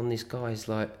sucking on this guy's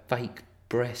like fake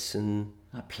breasts and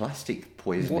like plastic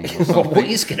poisoning. Or something. What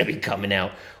is going to be coming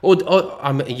out? Or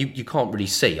I mean, you can't really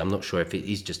see. I'm not sure if it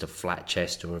is just a flat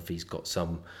chest or if he's got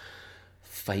some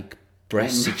fake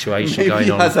breast situation going on. Maybe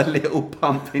he has a little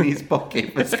pump in his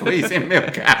pocket for squeezing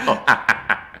milk out.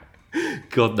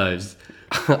 God knows.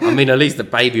 I mean, at least the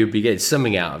baby would be getting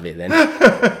something out of it then.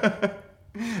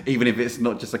 Even if it's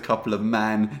not just a couple of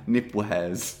man nipple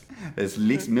hairs, there's at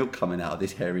least milk coming out of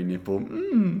this hairy nipple.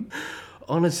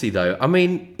 Honestly, though, I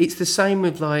mean, it's the same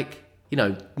with like, you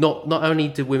know, not only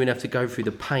do women have to go through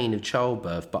the pain of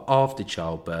childbirth, but after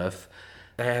childbirth,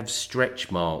 they have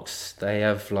stretch marks. They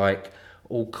have like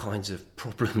all kinds of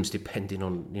problems depending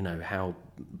on, you know, how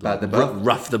like,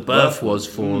 rough the birth was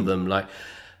for them. Like,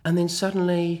 and then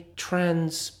suddenly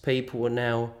trans people are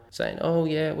now saying, "Oh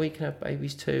yeah, we can have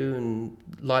babies too," and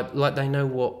like they know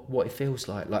what it feels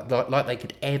like they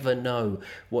could ever know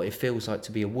what it feels like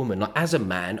to be a woman. Like as a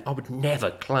man, I would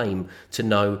never claim to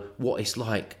know what it's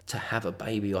like to have a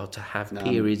baby or to have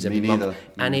periods every month,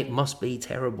 and it must be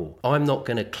terrible. I'm not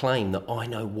going to claim that I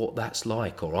know what that's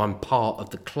like or I'm part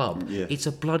of the club. Yeah. It's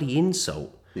a bloody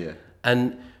insult. Yeah,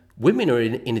 and women are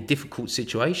in a difficult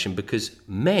situation because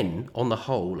men, on the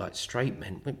whole, like straight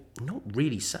men, we're not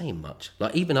really saying much.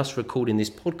 Like even us recording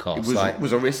this podcast, it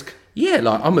was a risk. Yeah,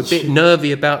 like I'm a bit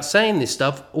nervy about saying this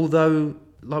stuff. Although,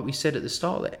 like we said at the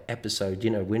start of the episode, you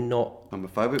know, we're not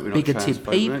homophobic, we're bigoted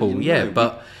not people. Yeah,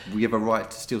 but we have a right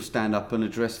to still stand up and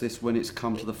address this when it's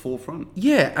come to the forefront.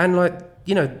 Yeah, and like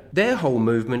you know, their whole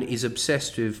movement is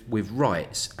obsessed with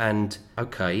rights. And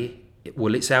okay.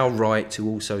 Well, it's our right to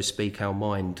also speak our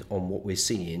mind on what we're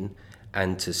seeing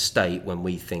and to state when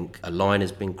we think a line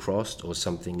has been crossed or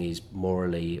something is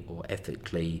morally or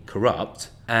ethically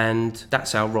corrupt. And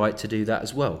that's our right to do that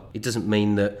as well. It doesn't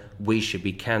mean that we should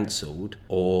be cancelled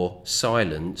or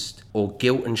silenced or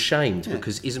guilt and shamed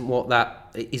because isn't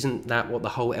that what the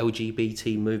whole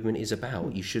LGBT movement is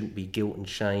about? You shouldn't be guilt and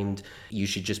shamed. You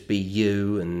should just be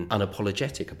you and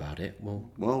unapologetic about it.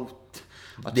 Well,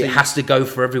 it has to go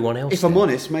for everyone else. If I'm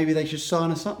honest, maybe they should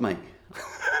sign us up, mate.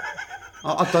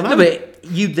 I don't know. No, but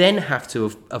you then have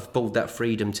to afford that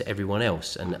freedom to everyone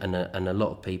else, and a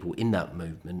lot of people in that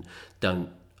movement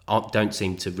don't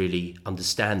seem to really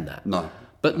understand that. No.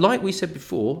 But like we said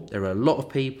before, there are a lot of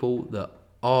people that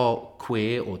are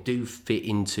queer or do fit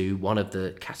into one of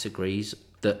the categories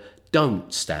that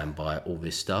don't stand by all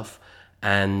this stuff,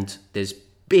 and there's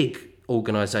big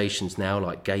organisations now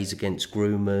like Gays Against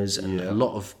Groomers and a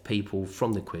lot of people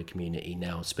from the queer community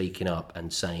now speaking up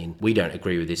and saying we don't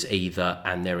agree with this either,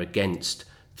 and they're against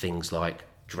things like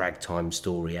drag time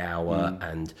story hour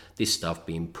and this stuff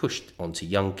being pushed onto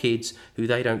young kids who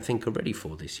they don't think are ready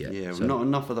for this yet. Yeah, so, not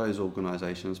enough of those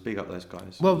organisations. Big up those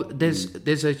guys. Well,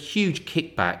 there's a huge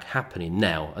kickback happening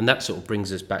now, and that sort of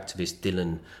brings us back to this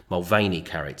Dylan Mulvaney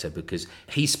character, because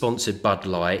he sponsored Bud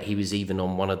Light. He was even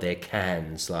on one of their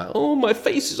cans, like, oh, my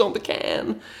face is on the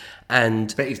can.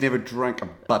 And bet he's never drank a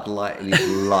Bud Light in his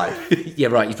life. Yeah,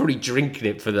 right. He's probably drinking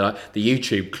it for the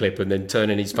YouTube clip and then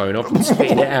turning his phone off and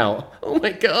spitting it out. Oh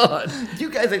my God! Do you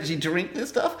guys actually drink this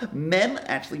stuff? Men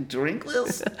actually drink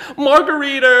this?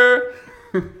 Margarita,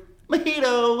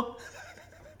 mojito,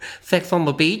 sex on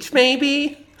the beach,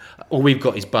 maybe. All we've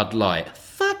got is Bud Light.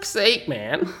 Fuck's sake,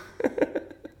 man.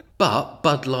 But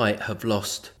Bud Light have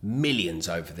lost millions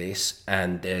over this,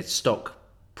 and their stock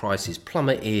prices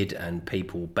plummeted and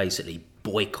people basically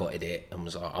boycotted it and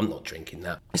was like, I'm not drinking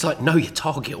that. It's like, know your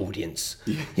target audience.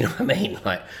 Yeah. You know what I mean?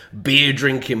 Like, beer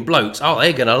drinking blokes, oh,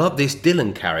 they're gonna love this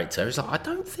Dylan character. It's like, I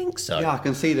don't think so. Yeah, I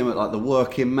can see them at like the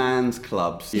working man's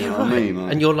clubs, you know what I mean?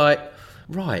 Like, and you're like,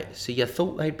 right, so you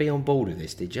thought they'd be on board with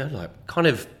this, did you? Like, kind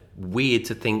of weird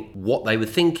to think what they were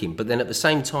thinking, but then at the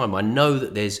same time I know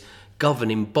that there's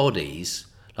governing bodies,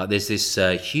 like there's this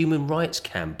human rights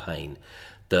campaign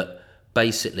that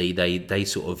basically they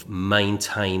sort of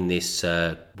maintain this,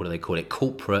 what do they call it,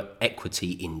 corporate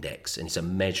equity index, and it's a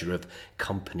measure of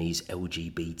companies'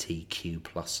 LGBTQ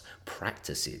plus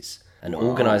practices. And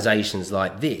organisations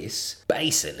like this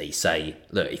basically say,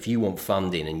 look, if you want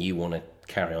funding and you want to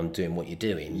carry on doing what you're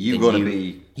doing,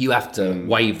 you have to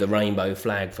wave the rainbow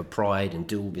flag for pride and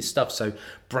do all this stuff. So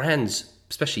brands,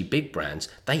 especially big brands,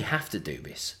 they have to do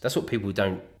this. That's what people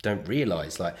don't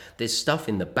realise. Like, there's stuff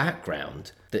in the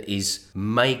background that is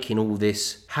making all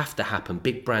this have to happen.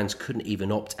 Big brands couldn't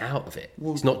even opt out of it.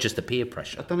 Well, it's not just the peer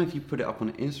pressure. I don't know if you put it up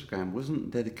on Instagram.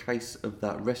 Wasn't there the case of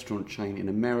that restaurant chain in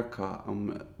America?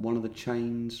 One of the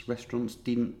chain's restaurants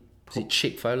didn't... Is it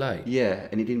Chick-fil-A? Yeah,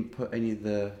 and it didn't put any of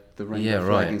the the rainbow Yeah,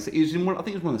 right. flagging. It was in one, I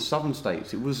think it was one of the southern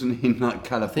states. It wasn't in like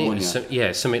California.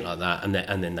 Something like that.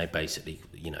 And then they basically,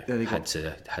 had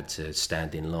to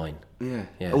stand in line. Yeah.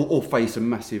 Yeah. Or face a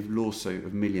massive lawsuit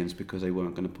of millions because they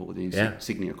weren't going to put the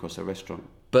insignia across their restaurant.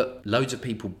 But loads of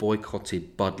people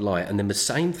boycotted Bud Light, and then the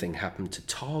same thing happened to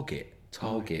Target.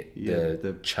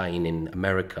 The chain in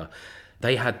America.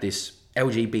 They had this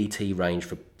LGBT range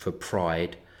for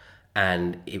Pride,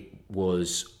 and it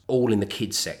was all in the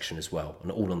kids section as well,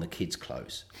 and all on the kids'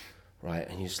 clothes, right?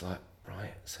 And you're just like,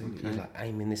 right, so you're like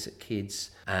aiming this at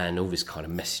kids, and all this kind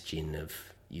of messaging of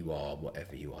you are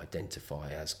whatever you identify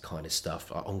as kind of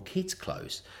stuff on kids'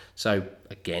 clothes. So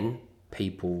again,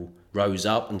 people rose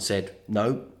up and said,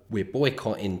 no, we're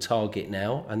boycotting Target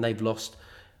now, and they've lost,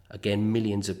 again,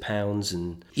 millions of pounds.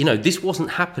 And, this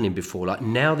wasn't happening before. Like,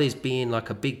 now there's being like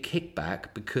a big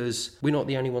kickback because we're not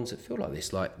the only ones that feel like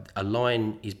this. Like, a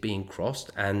line is being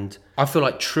crossed, and I feel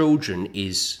like children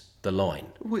is the line.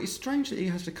 Well, it's strange that he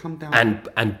has to come down...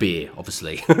 And beer,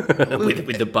 obviously,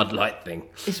 with the Bud Light thing.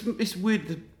 It's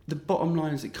weird, the bottom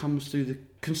line is it comes through the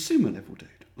consumer level, dude.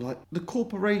 Like, the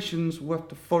corporations will have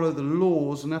to follow the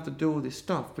laws and have to do all this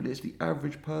stuff, but it's the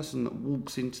average person that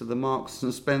walks into the Marks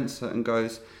and Spencer and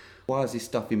goes, why is this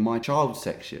stuff in my child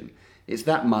section? It's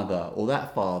that mother or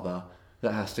that father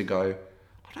that has to go,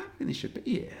 I don't think this should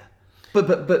be here.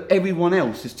 But everyone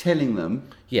else is telling them...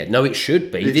 Yeah, no, it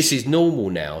should be. This is normal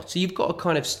now. So you've got to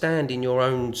kind of stand in your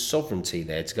own sovereignty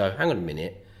there to go, hang on a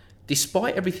minute,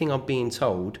 despite everything I'm being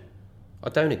told, I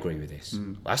don't agree with this.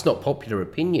 That's not popular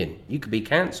opinion. You could be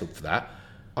cancelled for that.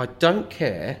 I don't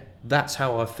care. That's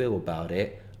how I feel about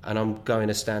it, and I'm going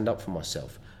to stand up for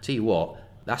myself. Tell you what,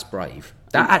 that's brave.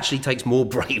 That actually takes more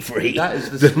bravery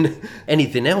than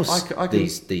anything else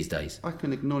these days. I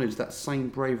can acknowledge that same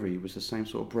bravery was the same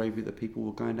sort of bravery that people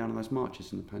were going down on those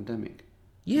marches in the pandemic.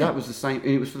 Yeah. That was the same, and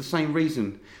it was for the same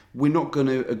reason. We're not going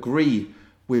to agree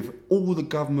with all the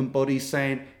government bodies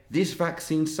saying this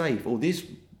vaccine's safe or this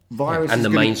virus and is the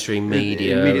mainstream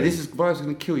media. This virus is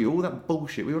going to kill you. All that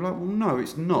bullshit. We were like, well, no,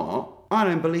 it's not. I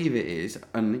don't believe it is.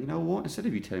 And you know what? Instead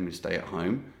of you telling me to stay at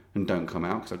home and don't come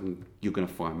out because you're going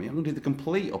to find me, I'm going to do the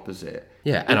complete opposite.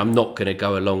 Yeah, and I'm not going to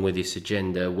go along with this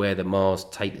agenda, wear the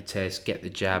mask, take the test, get the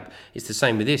jab. It's the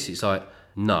same with this. It's like,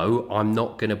 no, I'm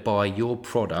not going to buy your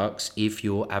products if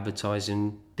you're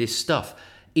advertising this stuff.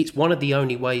 It's one of the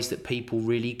only ways that people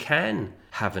really can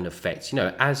have an effect.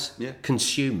 As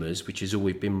consumers, which is all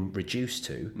we've been reduced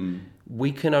to,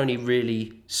 we can only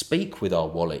really speak with our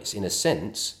wallets, in a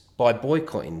sense, by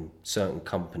boycotting certain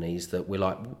companies that we're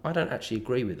like, I don't actually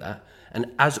agree with that. And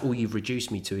as all you've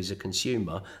reduced me to is a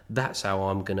consumer, that's how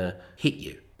I'm going to hit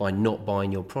you, by not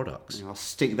buying your products. I'll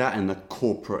stick that in the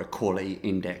corporate equality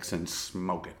index and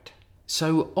smoke it.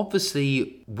 So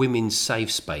obviously women's safe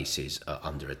spaces are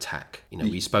under attack.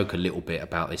 We spoke a little bit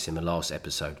about this in the last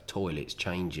episode. Toilets,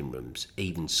 changing rooms,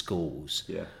 even schools.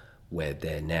 Yeah. Where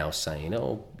they're now saying,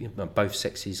 both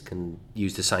sexes can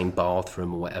use the same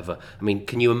bathroom or whatever. I mean,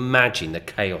 can you imagine the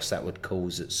chaos that would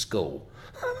cause at school?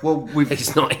 Well,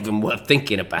 it's not even worth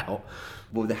thinking about.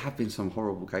 Well, there have been some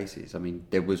horrible cases. I mean,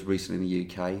 there was recently in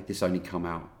the UK, this only come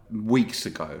out weeks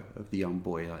ago, of the young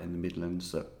boy in the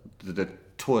Midlands, that the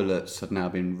toilets have now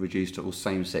been reduced to all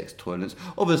same-sex toilets,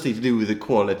 obviously to do with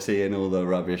equality and all the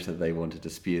rubbish that they wanted to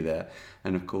spew there.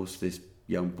 And of course, this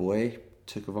young boy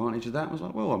took advantage of that and was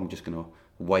like, well, I'm just going to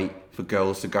wait for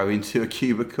girls to go into a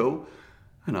cubicle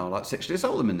and I'll sexually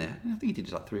assault them in there. And I think he did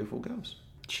 3 or 4 girls.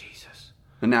 Jesus.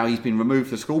 And now he's been removed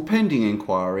from school pending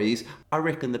inquiries. I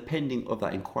reckon the pending of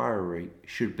that inquiry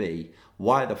should be,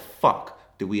 why the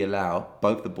fuck do we allow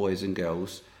both the boys and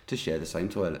girls to share the same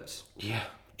toilets? Yeah.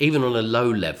 Even on a low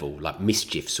level, like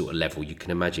mischief sort of level, you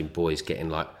can imagine boys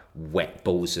getting wet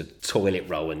balls of toilet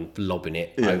roll and lobbing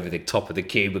it over the top of the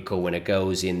cubicle when a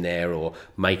girl's in there, or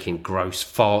making gross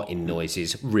farting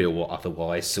noises, real or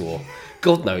otherwise, or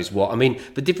God knows what. I mean,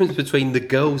 the difference between the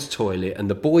girls' toilet and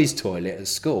the boys' toilet at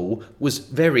school was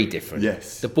very different.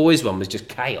 Yes. The boys' one was just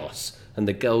chaos, and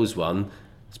the girls' one,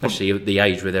 especially at the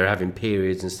age where they're having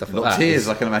periods and stuff like that. Tears,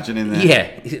 I can imagine, in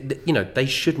there. Yeah, they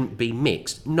shouldn't be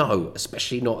mixed. No,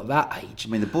 especially not at that age. I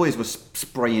mean, the boys were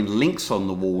spraying links on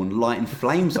the wall and lighting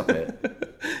flames up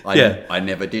it. I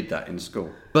never did that in school.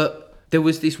 But there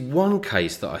was this one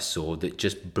case that I saw that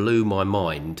just blew my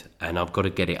mind, and I've got to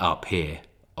get it up here.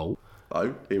 Oh,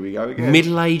 here we go again.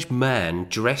 Middle-aged man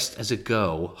dressed as a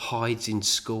girl hides in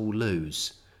school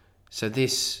loos. So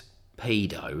this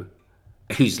pedo,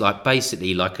 who's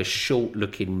basically a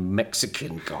short-looking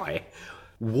Mexican guy,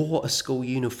 wore a school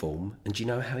uniform, and do you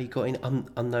know how he got in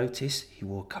unnoticed? He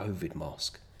wore a COVID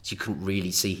mask. so you couldn't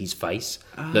really see his face.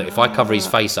 Look, if I cover his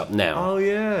face up now,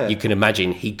 you can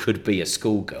imagine he could be a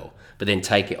schoolgirl. But then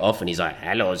take it off and he's like,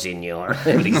 hello, senor.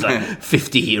 And he's like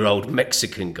 50-year-old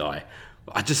Mexican guy.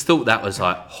 I just thought that was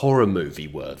like horror movie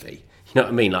worthy. You know what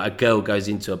I mean? Like a girl goes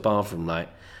into a bathroom like,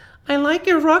 I like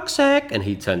your rucksack. And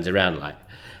he turns around like,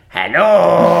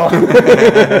 hello.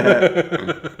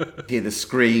 Hear the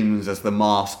screams as the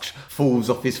mask falls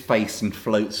off his face and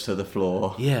floats to the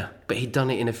floor. Yeah, but he'd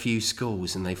done it in a few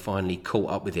schools and they finally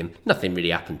caught up with him. Nothing really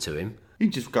happened to him. He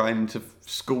just got into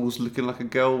schools looking like a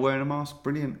girl wearing a mask.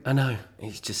 Brilliant. I know.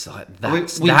 It's just like,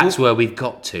 that's where we've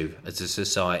got to as a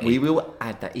society. We will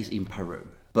add that is in Peru.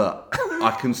 But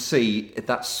I can see if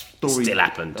that story still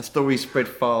happened. That story spread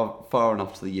far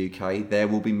enough to the UK, there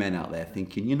will be men out there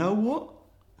thinking, you know what?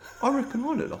 I reckon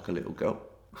I look like a little girl.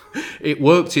 It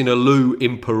worked in a loo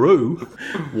in Peru.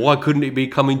 Why couldn't it be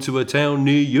coming to a town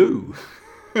near you?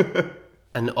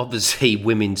 And obviously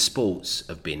women's sports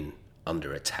have been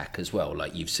under attack as well.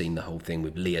 Like you've seen the whole thing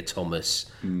with Leah Thomas,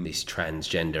 this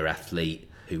transgender athlete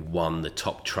who won the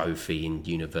top trophy in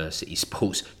university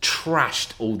sports,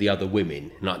 trashed all the other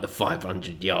women in like the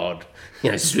 500-yard,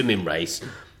 swimming race.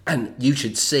 And you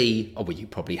should see, you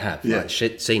probably have,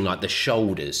 seen like the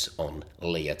shoulders on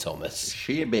Leah Thomas.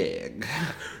 She big.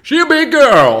 She a big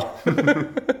girl.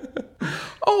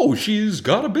 Oh, she's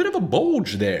got a bit of a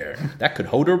bulge there. That could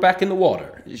hold her back in the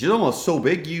water. She's almost so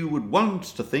big you would want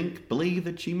to believe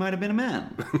that she might have been a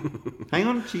man. Hang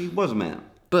on, she was a man.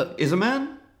 But is a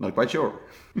man? Not quite sure.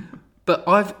 But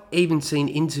I've even seen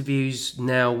interviews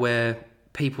now where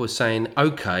people are saying,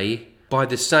 okay, by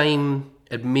the same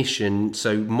admission,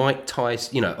 so Mike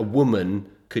Tyson, a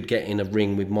woman could get in a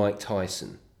ring with Mike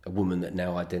Tyson, a woman that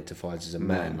now identifies as a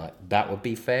man. Like, that would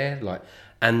be fair.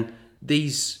 And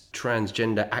these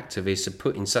transgender activists are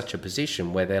put in such a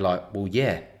position where they're like, well,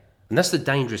 yeah. And that's the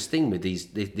dangerous thing with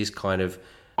this kind of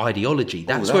ideology.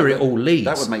 That's where it all leads.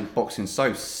 That would make boxing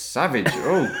so savage.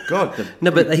 Oh, God.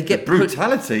 But they get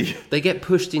brutality. They get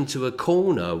pushed into a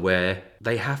corner where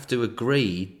they have to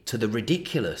agree to the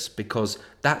ridiculous, because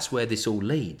that's where this all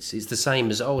leads. It's the same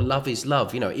as, love is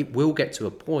love. It will get to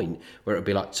a point where it'll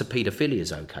be like, so paedophilia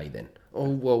is okay then.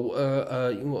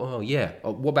 Yeah.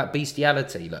 What about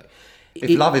bestiality?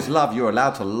 If love is love, you're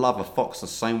allowed to love a fox the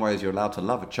same way as you're allowed to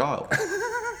love a child.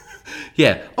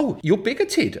 Yeah. Oh, you're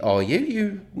bigoted, are you?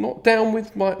 You not down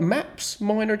with MAPS,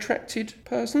 minor attracted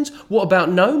persons? What about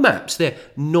no MAPS? They're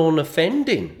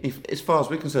non-offending. As far as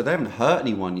we're concerned, they haven't hurt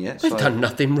anyone yet. They've done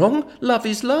nothing wrong. Love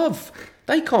is love.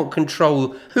 They can't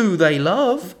control who they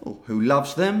love. Who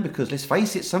loves them? Because let's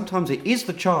face it, sometimes it is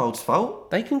the child's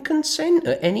fault. They can consent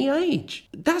at any age.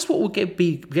 That's what will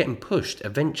be getting pushed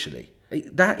eventually.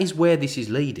 That is where this is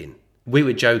leading. We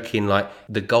were joking,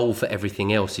 the goal for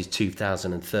everything else is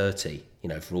 2030,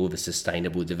 for all the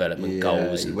sustainable development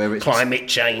goals and climate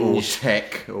change. Or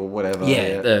tech or whatever.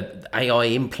 Yeah, the AI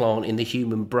implant in the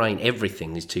human brain,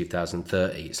 everything is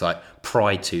 2030. It's like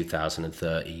Pride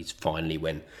 2030 is finally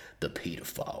when the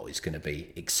paedophile is going to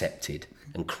be accepted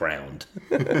and crowned.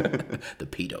 The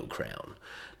pedo crown.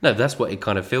 No, that's what it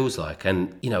kind of feels like.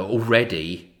 And,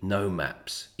 already, no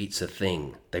MAPS. It's a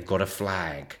thing. They've got a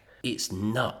flag. It's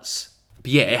nuts.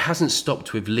 But yeah, it hasn't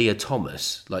stopped with Leah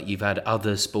Thomas. You've had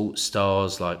other sports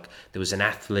stars, there was an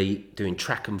athlete doing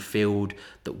track and field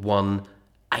that won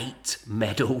 8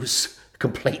 medals,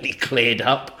 completely cleared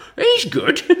up. He's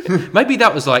good. Maybe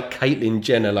that was Caitlyn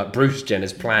Jenner, Bruce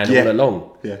Jenner's plan all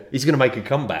along. Yeah. He's going to make a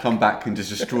comeback. Come back and just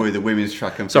destroy the women's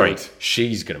track and field. Sorry,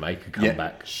 she's going to make a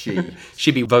comeback. Yeah,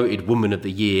 She'll be voted Woman of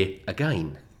the Year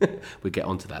again. We'll get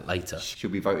onto that later. She'll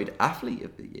be voted Athlete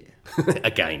of the Year.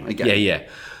 Again. Yeah.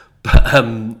 But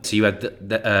so you had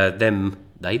them,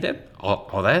 are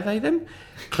they them?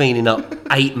 Cleaning up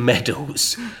 8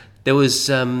 medals. There was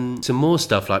some more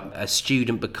stuff, like a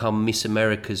student become Miss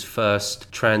America's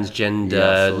first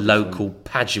transgender local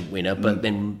pageant winner, but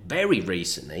then very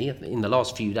recently, in the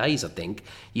last few days, I think,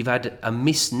 you've had a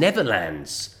Miss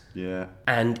Netherlands. Yeah.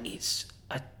 And it's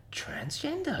a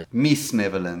transgender. Miss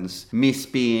Netherlands. Miss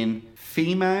being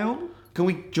female. Can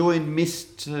we join Miss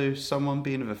to someone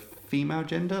being of a female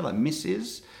gender, like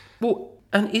Mrs.? Well,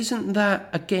 and isn't that,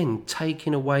 again,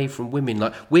 taken away from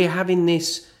women? We're having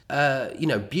this...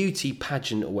 beauty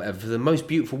pageant or whatever for the most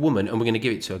beautiful woman, and we're going to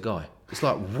give it to a guy. It's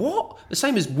like, what? The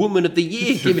same as Woman of the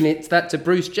Year, giving that to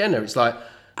Bruce Jenner. It's like,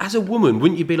 as a woman,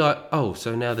 wouldn't you be like,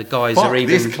 so now the guys are even...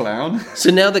 this clown. So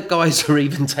now the guys are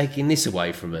even taking this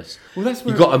away from us. Well, that's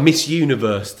where... You got a Miss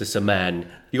Universe that's a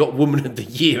man. You got Woman of the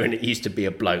Year, and it used to be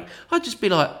a bloke. I'd just be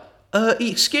like,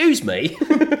 excuse me?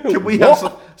 Can we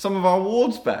have some of our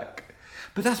awards back?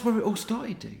 But that's where it all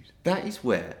started, dude. That is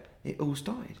where it all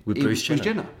started. With Bruce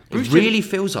Jenner. Bruce It really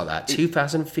feels like that.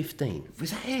 2015.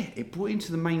 Was that it? It brought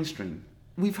into the mainstream.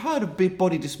 We've heard of big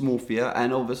body dysmorphia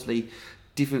and obviously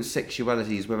different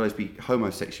sexualities, whether those be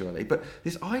homosexuality, but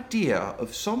this idea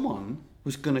of someone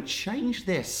was going to change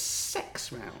their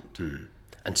sex round.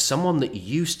 And someone that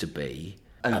used to be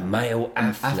a male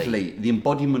athlete. The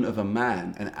embodiment of a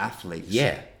man, an athlete.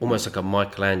 Yeah, almost like a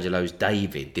Michelangelo's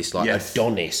David, this like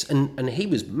Adonis. And he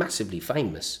was massively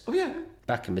famous. Oh, yeah.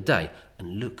 Back in the day.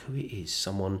 And look who it is,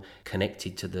 someone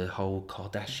connected to the whole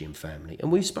Kardashian family.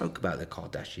 And we spoke about the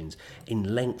Kardashians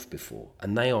in length before.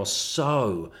 And they are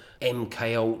so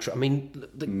MK Ultra. I mean,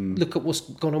 look at what's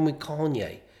gone on with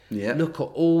Kanye. Yeah. Look at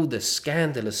all the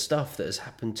scandalous stuff that has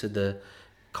happened to the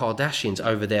Kardashians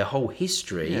over their whole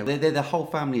history. Yeah, the whole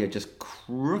family are just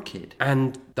crooked.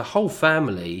 And the whole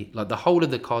family, like the whole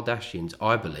of the Kardashians,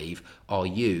 I believe, are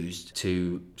used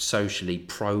to socially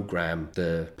program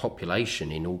the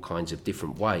population in all kinds of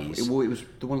different ways. It was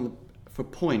for a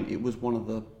point, it was one of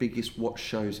the biggest watch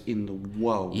shows in the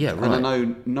world. Yeah, right. And I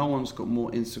know no one's got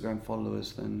more Instagram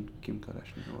followers than Kim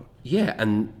Kardashian. Yeah,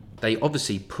 and they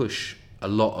obviously push a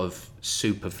lot of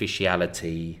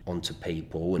superficiality onto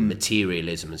people and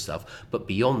materialism and stuff, but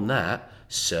beyond that,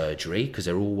 surgery, because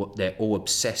they're all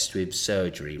obsessed with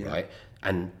surgery, right?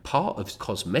 And part of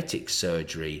cosmetic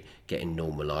surgery getting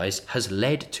normalised has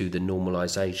led to the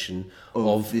normalisation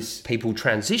of this people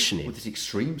transitioning. With this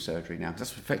extreme surgery now, because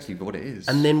that's effectively what it is.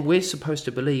 And then we're supposed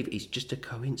to believe it's just a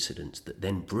coincidence that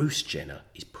then Bruce Jenner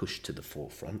is pushed to the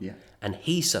forefront. Yeah. And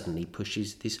he suddenly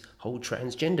pushes this whole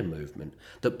transgender movement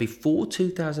that before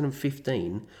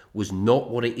 2015 was not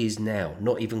what it is now,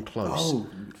 not even close. Oh,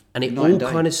 and it all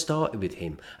kind of started with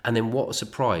him. And then what a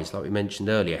surprise, like we mentioned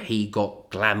earlier, he got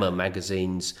Glamour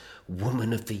magazine's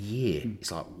Woman of the Year.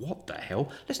 It's like, what the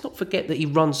hell? Let's not forget that he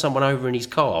runs someone over in his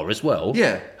car as well.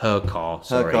 Yeah. Her car,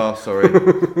 sorry.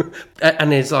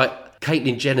 And it's like,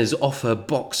 Caitlyn Jenner's off her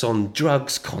box on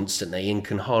drugs constantly and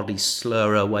can hardly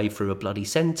slur her way through a bloody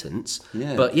sentence.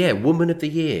 Yeah. But yeah, Woman of the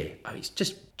Year. Oh, it's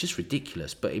just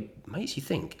ridiculous, but it makes you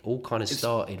think. It all kind of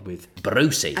started with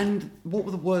Brucey. And what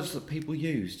were the words that people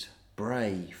used?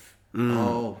 Brave.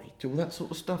 Oh, all that sort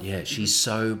of stuff. Yeah, she's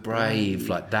so brave.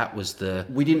 Like that was the...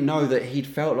 We didn't know that he'd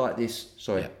felt like this.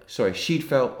 She'd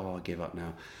felt... Oh, I give up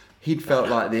now. He'd felt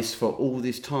like this for all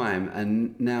this time,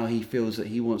 and now he feels that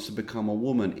he wants to become a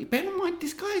woman. Bear in mind,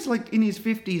 this guy's like in his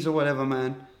 50s or whatever,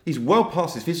 man. He's well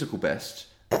past his physical best.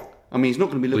 I mean, he's not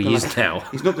going to be looking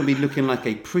He's not going to be looking like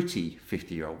a pretty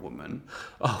 50-year-old woman.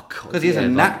 Oh God! Because he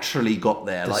hasn't naturally got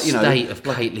there. The state of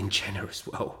Caitlyn Jenner as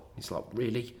well. It's like,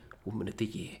 really, Woman of the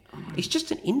Year. It's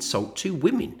just an insult to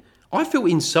women. I feel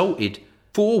insulted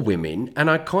for women, and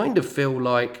I kind of feel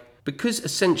like, because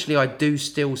essentially I do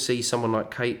still see someone like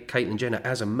Caitlyn Jenner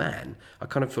as a man, I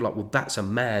kind of feel like, well, that's a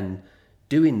man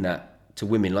doing that to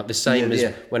women. Like the same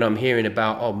as when I'm hearing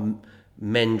about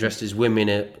men dressed as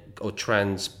women or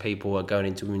trans people are going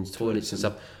into women's toilets and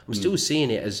stuff. I'm still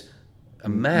seeing it as a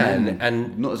man,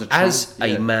 and not as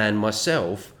a man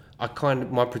myself,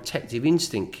 my protective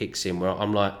instinct kicks in where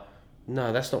I'm like,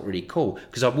 no, that's not really cool,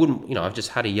 because I wouldn't, I've just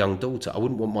had a young daughter. I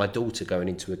wouldn't want my daughter going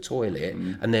into a toilet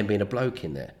and there being a bloke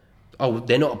in there. Oh,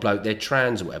 they're not a bloke, they're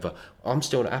trans or whatever. I'm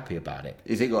still not happy about it.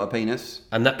 Is it got a penis?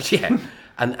 And that, yeah.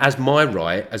 And as my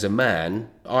right, as a man,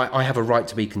 I have a right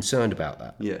to be concerned about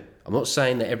that. Yeah. I'm not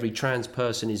saying that every trans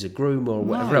person is a groomer or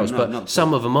whatever else, but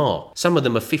some of them are. Some of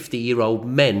them are 50-year-old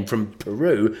men from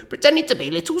Peru pretending to be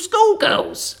little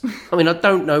schoolgirls. I mean, I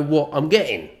don't know what I'm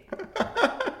getting.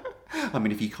 I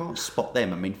mean, if you can't spot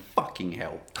them, I mean, fucking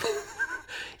hell.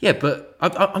 Yeah, but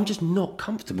I'm just not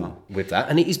comfortable with that.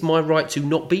 And it is my right to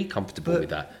not be comfortable with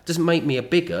that. It doesn't make me a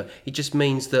bigger. It just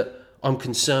means that I'm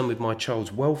concerned with my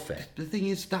child's welfare. The thing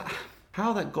is that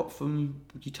how that got from...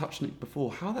 You touched on it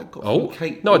before. How that got from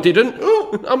Kate... No, I didn't.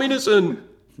 I'm innocent.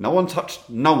 No one touched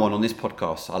no one on this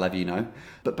podcast, I'll have you know.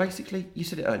 But basically, you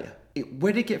said it earlier.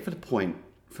 Where did it get for the point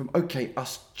from,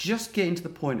 us just getting to the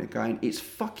point of going, it's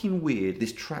fucking weird,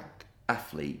 this track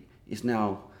athlete is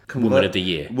now... Woman of the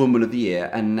Year,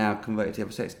 and now converted to the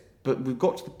other sex. But we've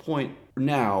got to the point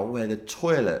now where the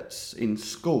toilets in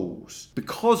schools,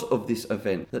 because of this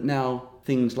event, that now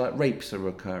things like rapes are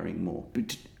occurring more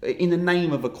in the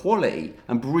name of equality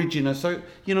and bridging so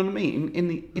you know what I mean,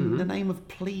 in the name of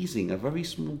pleasing a very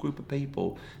small group of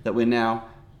people, that we're now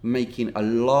making a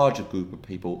larger group of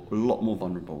people a lot more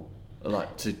vulnerable,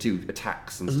 like to do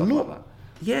attacks and stuff like that.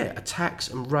 Yeah, attacks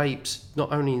and rapes,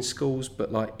 not only in schools,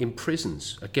 but like in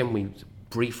prisons. Again, we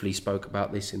briefly spoke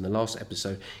about this in the last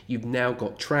episode. You've now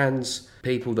got trans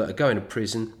people that are going to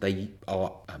prison. They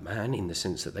are a man in the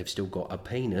sense that they've still got a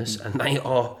penis, and they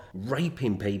are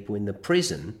raping people in the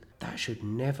prison. that should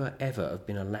never, ever have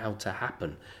been allowed to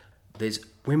happen. There's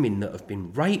women that have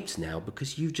been raped now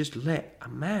because you just let a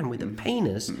man with a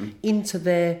penis into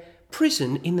their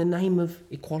prison in the name of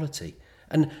equality.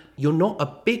 And you're not a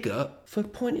bigot for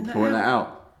pointing that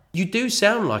out. You do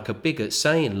sound like a bigot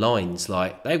saying lines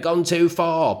like, they've gone too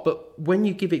far. But when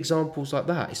you give examples like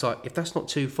that, it's like, if that's not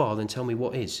too far, then tell me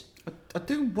what is. I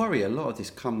do worry a lot of this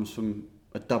comes from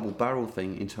a double barrel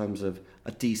thing in terms of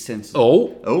a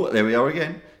desensitization. Oh, there we are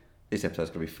again. This episode's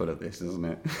going to be full of this, isn't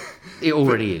it? It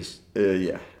already is.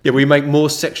 Yeah. Yeah, we make more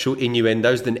sexual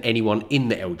innuendos than anyone in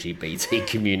the LGBT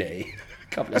community. A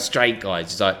couple of straight guys.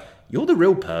 It's like, you're the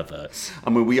real perverts. I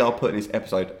mean, we are putting this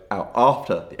episode out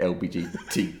after the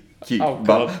LGBTQ. Oh,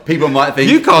 but God. people might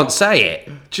think... You can't say it.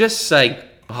 Just say,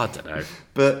 I don't know.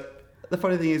 But the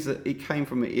funny thing is that it came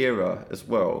from an era as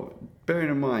well. Bearing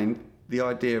in mind the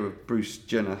idea of Bruce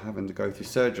Jenner having to go through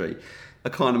surgery, I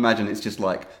can't imagine it's just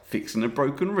like fixing a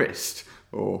broken wrist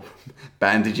or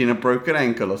bandaging a broken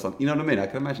ankle or something. You know what I mean? I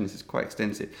can imagine this is quite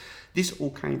extensive. This all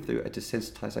came through a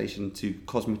desensitization to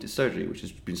cosmetic surgery, which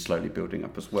has been slowly building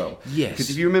up as well. Yes.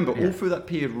 Because if you remember, all through that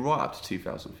period right up to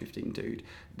 2015, dude,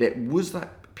 there was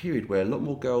that period where a lot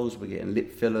more girls were getting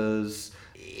lip fillers.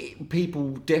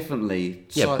 People definitely...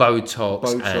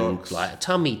 Botox and like a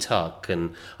tummy tuck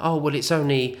and, it's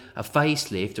only a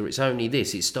facelift or it's only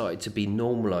this. It started to be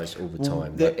normalised all the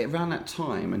time. Around that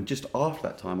time and just after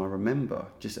that time, I remember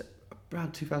just...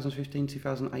 around 2015,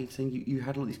 2018, you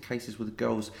had all these cases with the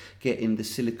girls getting the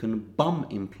silicone bum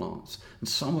implants and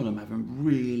some of them having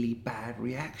really bad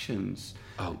reactions.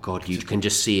 Oh, God, you can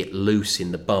just see it loose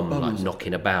in the bum like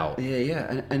knocking about.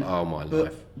 Yeah. And oh, my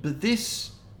life. But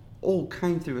this all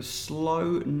came through a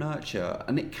slow nurture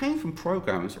and it came from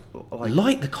programs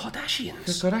like the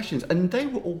Kardashians. And they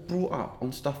were all brought up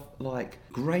on stuff like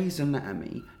Grey's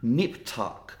Anatomy, Nip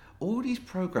Tuck, all these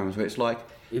programs where it's like...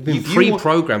 You've been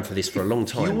pre-programmed for this for a long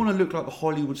time. If you want to look like the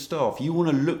Hollywood star, if you want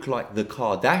to look like the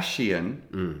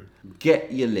Kardashian,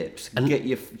 get your lips, get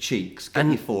your cheeks, get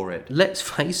your forehead. Let's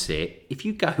face it, if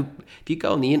you go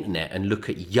on the internet and look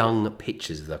at young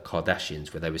pictures of the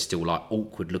Kardashians where they were still like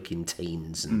awkward looking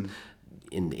teens and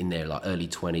in their like early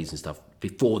 20s and stuff,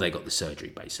 before they got the surgery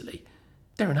basically,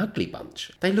 they're an ugly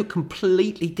bunch. They look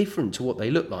completely different to what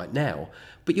they look like now.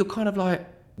 But you're kind of like...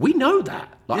 We know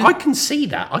that. I can see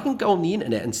that. I can go on the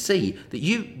internet and see that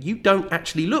you don't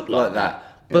actually look like that.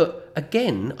 Yeah. But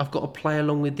again, I've got to play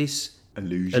along with this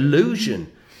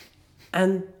illusion.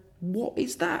 And what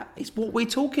is that? It's what we're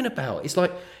talking about. It's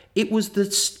like it was the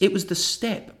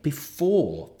step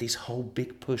before this whole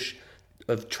big push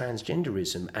of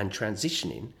transgenderism and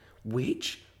transitioning,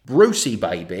 which Brucey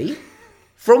baby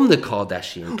from the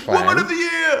Kardashian clan Woman of the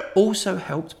Year also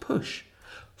helped push.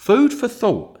 Food for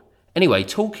thought. Anyway,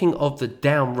 talking of the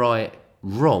downright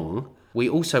wrong, we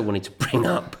also wanted to bring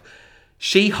up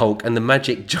She-Hulk and the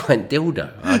magic giant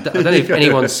dildo. I don't know if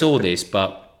anyone saw this,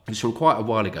 but it was from quite a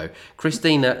while ago.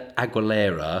 Christina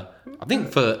Aguilera, I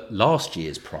think for last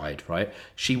year's Pride, right?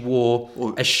 She wore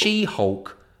a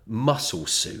She-Hulk muscle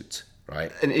suit,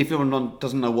 right? And if anyone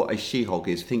doesn't know what a She-Hulk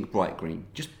is, think bright green.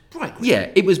 Just bright green. Yeah,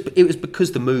 it was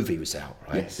because the movie was out,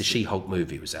 right? Yes. The She-Hulk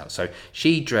movie was out. So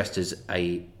she dressed as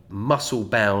a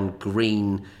muscle-bound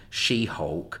green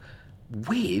She-Hulk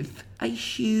with a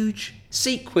huge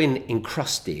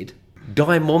sequin-encrusted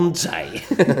diamante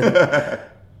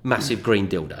massive green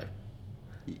dildo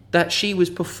that she was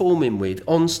performing with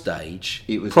on stage.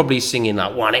 It was probably singing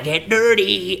like "Wanna Get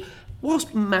Dirty"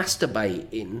 whilst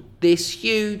masturbating this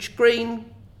huge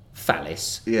green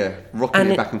phallus. Yeah,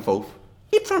 rocking it back and forth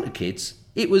in front of kids.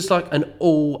 It was like an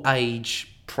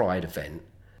all-age Pride event.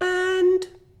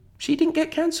 She didn't get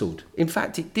cancelled. In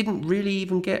fact, it didn't really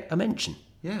even get a mention.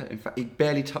 Yeah, in fact, it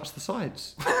barely touched the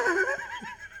sides.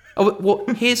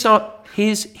 Here's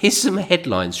some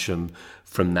headlines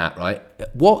from that, right?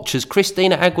 Watch as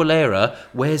Christina Aguilera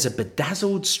wears a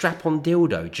bedazzled strap-on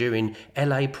dildo during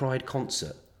LA Pride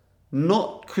concert.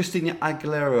 Not Christina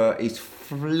Aguilera is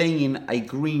flinging a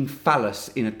green phallus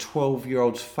in a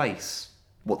 12-year-old's face.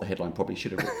 What the headline probably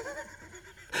should have written.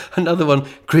 Another one,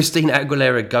 Christina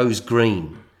Aguilera goes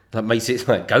green. That makes it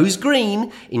like goes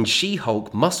green in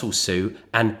She-Hulk muscle suit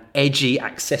and edgy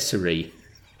accessory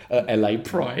at LA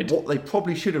Pride. What they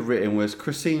probably should have written was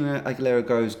Christina Aguilera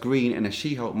goes green in a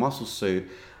She-Hulk muscle suit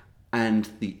and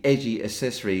the edgy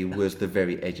accessory was the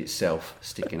very edge itself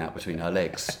sticking out between her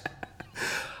legs.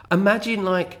 Imagine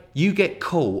like you get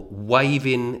caught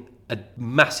waving a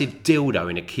massive dildo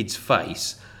in a kid's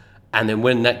face and then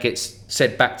when that gets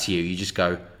said back to you, you just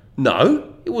go,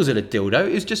 no, it wasn't a dildo.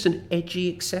 It was just an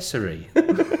edgy accessory.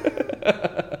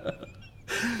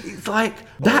 It's like,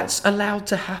 that's allowed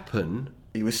to happen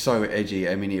It was so edgy.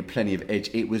 I mean, it had plenty of edge.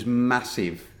 It was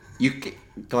massive.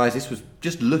 Guys, this was...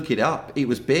 Just look it up. It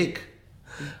was big.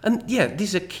 And yeah, this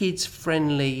is a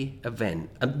kids-friendly event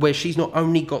where she's not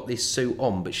only got this suit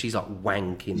on, but she's like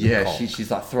wanking the cock. She's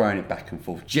like throwing it back and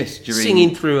forth, gesturing.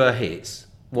 Singing through her hits.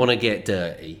 Wanna get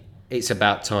dirty. It's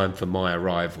about time for my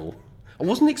arrival. I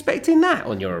wasn't expecting that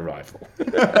on your arrival.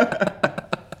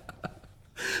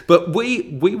 But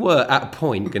we were at a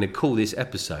point going to call this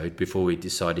episode, before we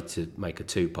decided to make a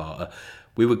two-parter,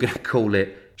 we were going to call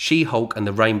it She-Hulk and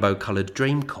the Rainbow-Coloured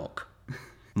Dreamcock.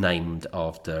 Named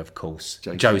after, of course,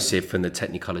 Joseph and the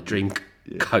Technicolor Dream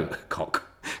coat.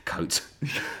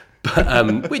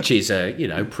 But, which is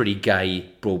a, pretty gay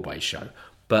Broadway show.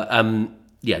 But,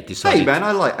 decided... Hey, man,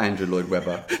 I like Andrew Lloyd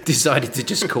Webber. Decided to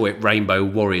just call it Rainbow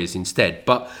Warriors instead.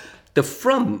 But the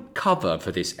front cover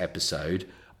for this episode,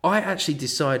 I actually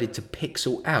decided to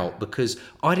pixel out because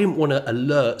I didn't want to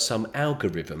alert some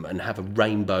algorithm and have a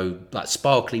rainbow, like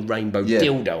sparkly rainbow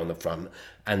dildo on the front.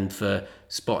 And for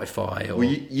Spotify or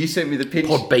you sent me the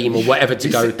picture, Podbeam or whatever to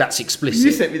go, that's explicit.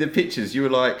 You sent me the pictures. You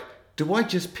were like, do I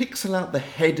just pixel out the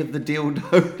head of the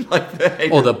dildo? Like the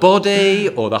head or the body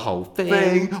or the whole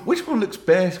thing? Which one looks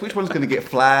best? Which one's going to get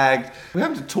flagged? We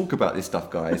have to talk about this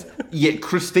stuff, guys. Yet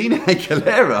Christina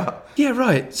Aguilera. Yeah,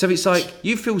 right. So it's like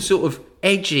you feel sort of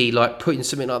edgy, like putting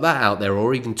something like that out there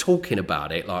or even talking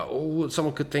about it. Like,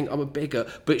 someone could think I'm a bigot.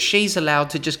 But she's allowed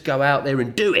to just go out there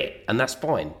and do it. And that's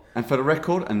fine. And for the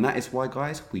record, and that is why,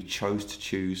 guys, we chose to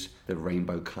choose the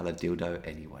rainbow-coloured dildo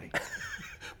anyway.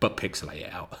 But pixelate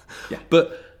it out. Yeah.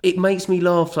 But it makes me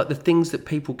laugh, like the things that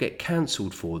people get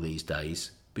cancelled for these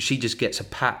days. But she just gets a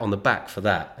pat on the back for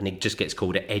that, and it just gets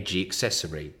called an edgy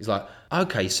accessory. It's like,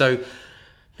 okay, so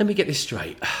let me get this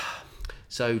straight.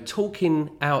 So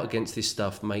talking out against this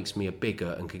stuff makes me a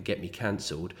bigot and can get me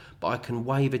cancelled, but I can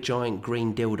wave a giant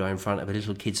green dildo in front of a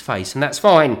little kid's face, and that's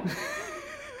fine.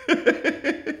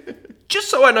 Just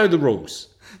so I know the rules.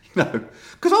 No,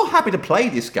 because I'm happy to play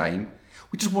this game.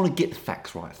 We just want to get the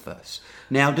facts right first.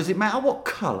 Now, does it matter what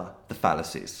colour the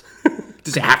phallus is?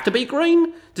 Does it have to be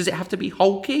green? Does it have to be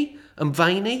hulky and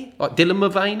veiny? Like Dylan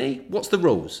Mulvaney? What's the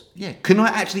rules? Yeah. Can I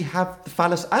actually have the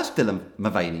phallus as Dylan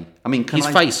Mulvaney? I mean, his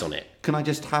face on it. Can I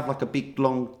just have like a big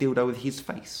long dildo with his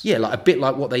face? Yeah, like a bit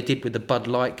like what they did with the Bud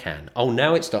Light can. Oh,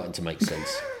 now it's starting to make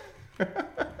sense.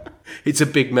 It's a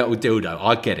big metal dildo.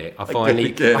 I get it. I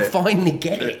finally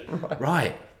get it.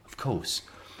 Right, of course.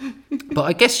 But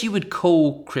I guess you would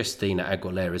call Christina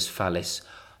Aguilera's phallus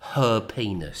her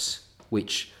penis,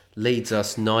 which leads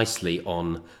us nicely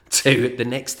on to the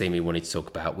next thing we wanted to talk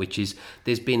about, which is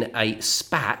there's been a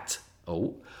spat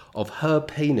of her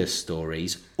penis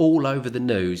stories all over the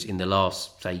news in the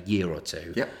last, say, year or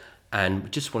two. Yep. And we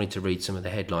just wanted to read some of the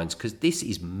headlines because this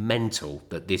is mental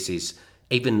that this is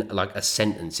even like a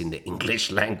sentence in the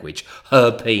English language,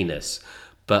 her penis.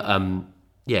 But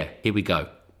here we go.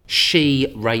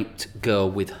 She raped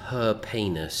girl with her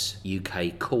penis.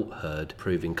 UK court heard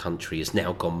proving country has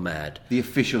now gone mad. The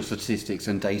official statistics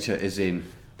and data is in.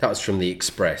 That was from the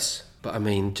Express. But I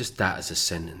mean, just that as a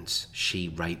sentence. She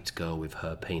raped girl with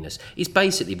her penis. It's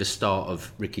basically the start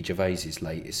of Ricky Gervais's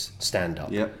latest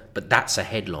stand-up. Yep. But that's a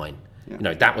headline.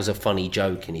 Yep. That was a funny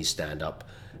joke in his stand-up.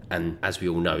 And as we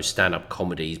all know, stand-up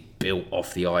comedy is built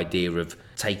off the idea of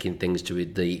taking things to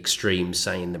the extreme,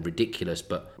 saying the ridiculous,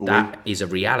 but that is a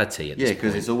reality at this point. Yeah,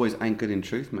 because it's always anchored in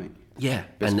truth, mate. Yeah.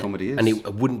 Best comedy is. And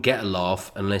it wouldn't get a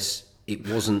laugh unless it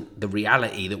wasn't the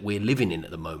reality that we're living in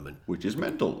at the moment. Which is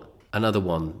mental. Another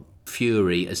one,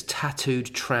 Fury as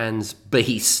tattooed trans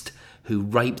beast who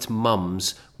raped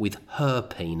mums with her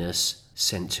penis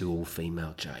sent to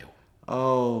all-female jail.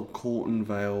 Oh, Corton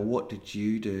Vale, what did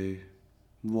you do?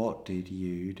 What did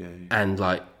you do? And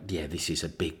this is a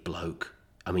big bloke.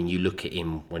 I mean, you look at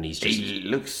him when he's just... He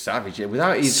looks savage. Yeah.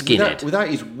 Without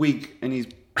his wig and his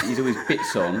always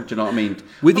bits on, do you know what I mean?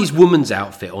 With his woman's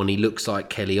outfit on, he looks like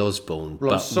Kelly Osbourne.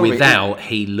 Without,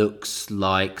 he looks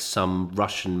like some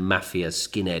Russian mafia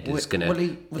skinhead who's going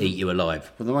to eat you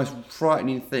alive. Well, the most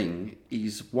frightening thing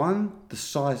is, one, the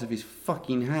size of his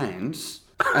fucking hands,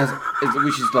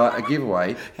 which is like a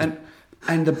giveaway, and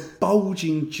the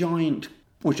bulging giant...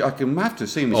 Which I can have to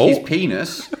assume is his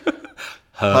penis.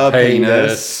 Her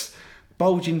penis.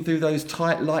 Bulging through those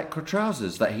tight lycra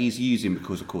trousers that he's using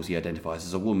because, of course, he identifies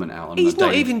as a woman out on He's a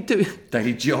not even doing...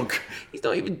 daily jog. He's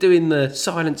not even doing the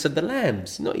Silence of the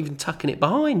Lambs. Not even tucking it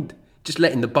behind. Just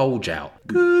letting the bulge out.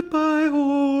 Goodbye,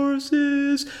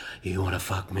 horses. You want to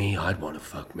fuck me? I'd want to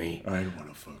fuck me. I'd want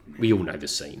to fuck me. We all know the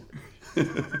scene.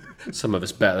 Some of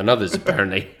us better than others,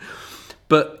 apparently.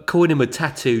 But calling him a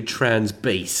tattooed trans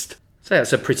beast... So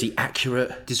that's a pretty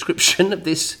accurate description of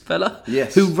this fella.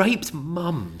 Yes. Who raped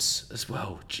mums as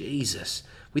well. Jesus.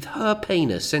 With her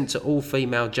penis sent to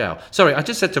all-female jail. Sorry, I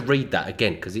just had to read that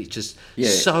again because it's just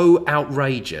so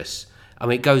outrageous. I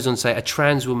mean, it goes on to say, a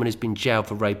trans woman has been jailed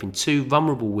for raping 2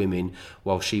 vulnerable women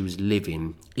while she was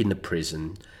living in the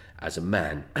prison as a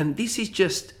man. And this is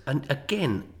just,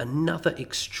 again, another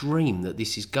extreme that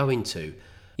this is going to.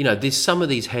 You know, there's some of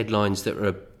these headlines that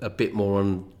are a bit more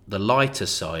on the lighter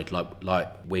side, like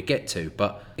we'll get to,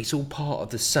 but it's all part of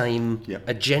the same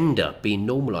agenda being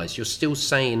normalised. You're still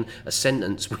saying a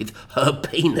sentence with her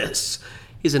penis.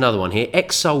 Here's another one here.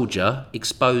 Ex-soldier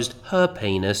exposed her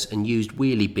penis and used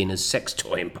wheelie bin as sex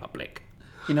toy in public.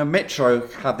 You know, Metro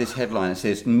have this headline that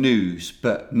says news,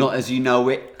 but not as you know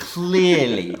it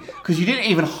clearly, because you didn't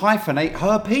even hyphenate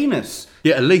her penis.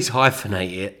 Yeah, at least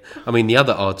hyphenate it. I mean, the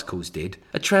other articles did.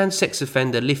 A trans sex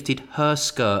offender lifted her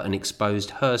skirt and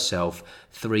exposed herself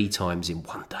 3 times in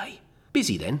one day.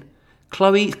 Busy then.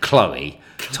 Chloe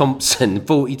Thompson,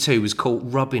 42, was caught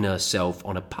rubbing herself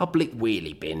on a public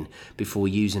wheelie bin before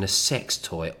using a sex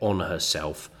toy on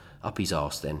herself, up his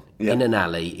arse then, in an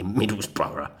alley in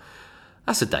Middlesbrough.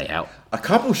 That's a day out. A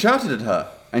couple shouted at her,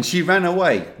 and she ran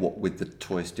away, what with the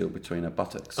toy still between her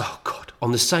buttocks. Oh, God.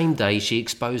 On the same day, she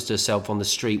exposed herself on the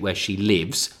street where she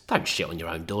lives. Don't shit on your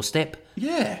own doorstep.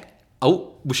 Yeah.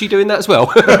 Oh, was she doing that as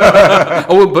well? I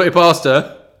wouldn't put it past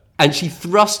her. And she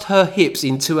thrust her hips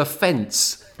into a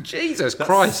fence. Jesus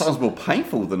Christ. That sounds more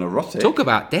painful than erotic. Talk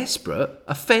about desperate.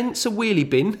 A fence, a wheelie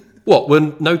bin. What,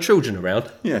 when no children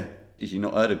around? Yeah. Is you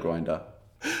not heard of Grinder?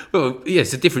 Well, yeah,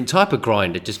 it's a different type of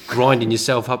grinder, just grinding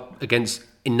yourself up against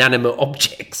inanimate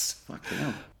objects. Fucking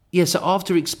hell. Yeah, so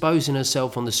after exposing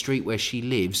herself on the street where she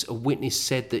lives, a witness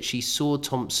said that she saw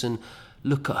Thompson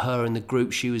look at her and the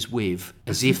group she was with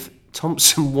as if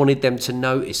Thompson wanted them to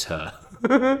notice her.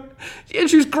 Yeah,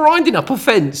 she was grinding up a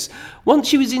fence. Once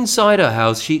she was inside her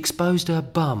house, she exposed her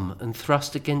bum and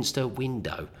thrust against her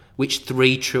window, which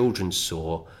 3 children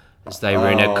saw as they were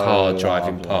in a car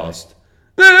driving past.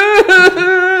 Mommy!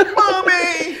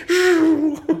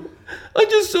 I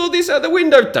just saw this out the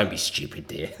window. Don't be stupid,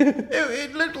 dear.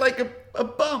 It looked like a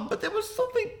bum, but there was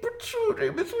something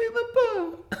protruding between the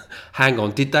bum. Hang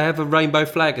on, did they have a rainbow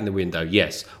flag in the window?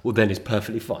 Yes. Well, then it's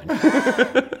perfectly fine.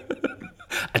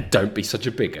 And don't be such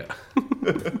a bigot.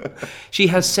 She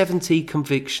has 70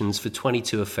 convictions for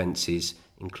 22 offences,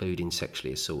 including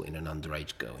sexually assaulting an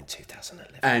underage girl in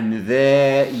 2011. And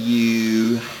there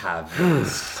you have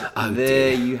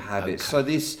it. You have it. So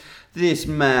this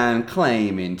man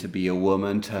claiming to be a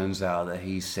woman, turns out that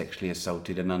he's sexually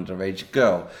assaulted an underage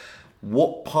girl.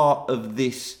 What part of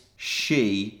this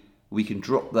she, we can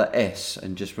drop the S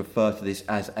and just refer to this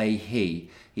as a he.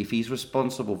 If he's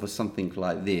responsible for something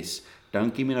like this,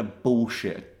 don't give me a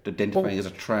bullshit identifying as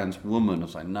a trans woman or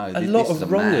something. No, a lot of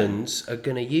wrong-uns are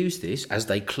going to use this, as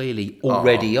they clearly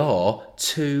already are,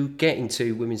 to get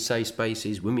into women's safe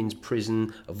spaces, women's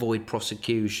prison, avoid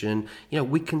prosecution. You know,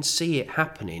 we can see it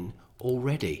happening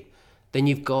already. Then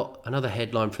you've got another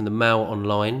headline from the Mail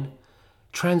Online.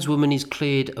 Trans woman is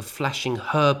cleared of flashing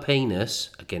her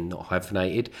penis, again not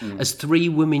hyphenated, as 3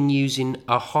 women using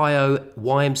Ohio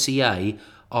YMCA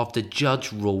after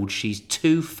judge ruled she's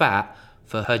too fat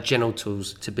for her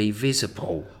genitals to be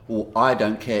visible. Well, I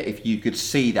don't care if you could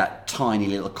see that tiny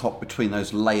little cock between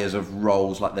those layers of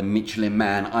rolls like the Michelin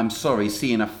Man. I'm sorry,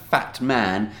 seeing a fat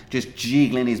man just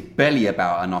jiggling his belly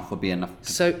about enough would be enough.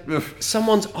 So,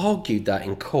 someone's argued that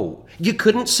in court. You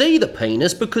couldn't see the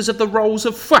penis because of the rolls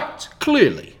of fat,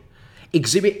 clearly.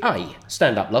 Exhibit A.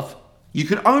 Stand up, love. You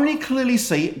could only clearly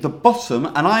see the bottom,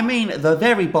 and I mean the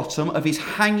very bottom, of his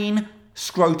hanging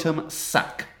scrotum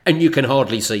sack. And you can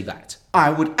hardly see that. I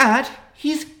would add,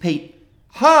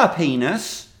 her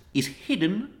penis is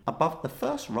hidden above the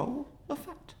first roll of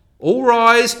fat. All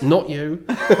rise, not you.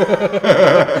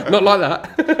 Not like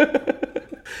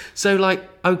that. So, like,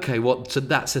 okay, so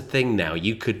that's a thing now.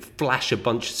 You could flash a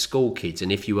bunch of school kids, and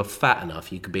if you were fat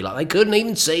enough, you could be like, they couldn't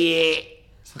even see it.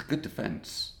 It's a good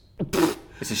defence.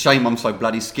 It's a shame I'm so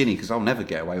bloody skinny, because I'll never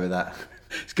get away with that.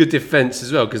 It's good defence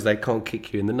as well, because they can't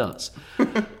kick you in the nuts.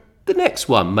 The next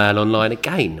one, Mail Online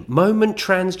again. Moment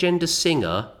transgender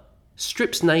singer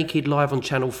strips naked live on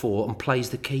Channel 4 and plays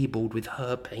the keyboard with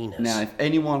her penis. Now, if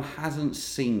anyone hasn't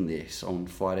seen this on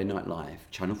Friday Night Live,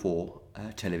 Channel 4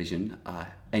 television,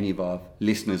 any of our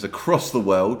listeners across the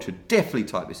world should definitely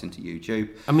type this into YouTube.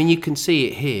 I mean, you can see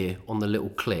it here on the little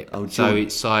clip. So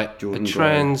it's like Jordan a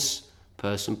trans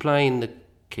person playing the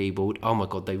keyboard. Oh my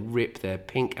God, they rip their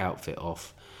pink outfit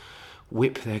off.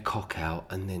 whip their cock out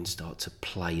and then start to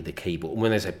play the keyboard.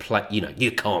 When they say play,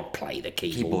 you can't play the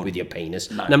keyboard with your penis.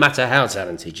 No matter how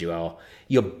talented you are,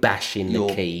 you're bashing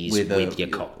the keys with your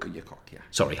cock. Your cock, yeah.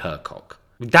 Sorry, her cock.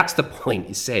 That's the point.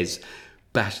 It says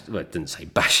bash. Well, it didn't say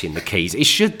bashing the keys. It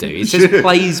should do. It says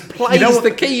plays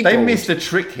the keyboard. They missed a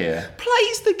trick here.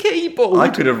 Plays the keyboard. I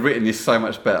could have written this so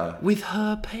much better. With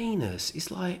her penis.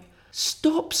 It's like,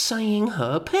 stop saying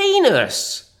her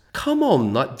penis. Come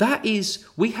on, like that is,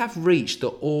 we have reached the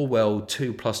Orwell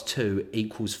 2 + 2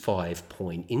 = 5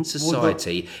 point in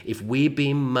society if we're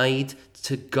being made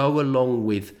to go along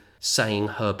with saying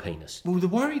her penis. Well, the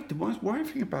most worrying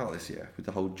thing about this here, with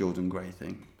the whole Jordan Gray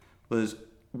thing, was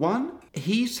one,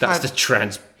 That's the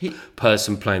trans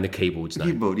person playing the keyboard's name.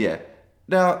 Keyboard, yeah.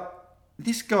 Now,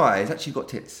 this guy has actually got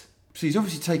tits. So he's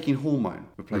obviously taking hormone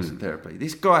replacement therapy.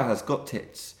 This guy has got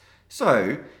tits.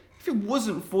 So, if it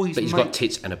wasn't for his But he's got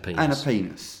tits and a penis. And a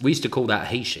penis. We used to call that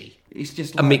he-she. It's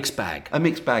just a mixed bag. A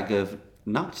mixed bag of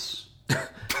nuts.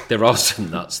 There are some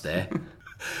nuts there.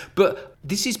 But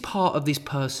this is part of this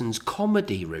person's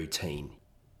comedy routine.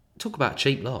 Talk about a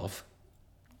cheap laugh.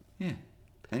 Yeah.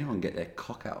 Anyone can get their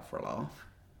cock out for a laugh.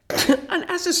 And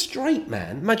as a straight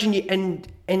man, imagine you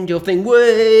end your thing,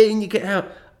 way, and you get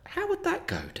out. How would that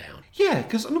go down? Yeah,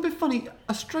 because I'm not being funny.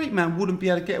 A straight man wouldn't be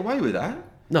able to get away with that.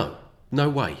 No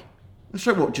way.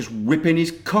 So what? Just whipping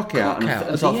his cock out and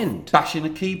at the end, bashing a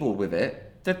keyboard with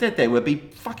it. There would be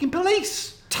fucking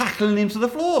police tackling him to the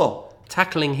floor,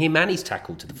 tackling him, and he's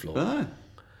tackled to the floor. Oh.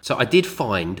 So I did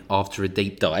find after a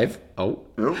deep dive,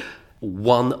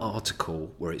 one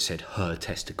article where it said her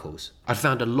testicles. I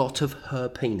found a lot of her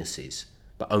penises,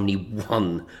 but only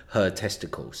one her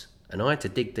testicles, and I had to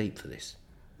dig deep for this.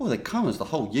 Well, they come as the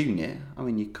whole unit. I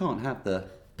mean, you can't have the.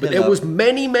 But there was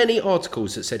many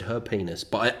articles that said her penis,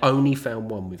 but I only found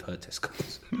one with her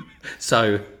testicles.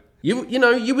 So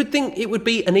you would think it would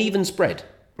be an even spread.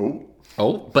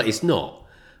 But it's not.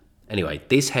 Anyway,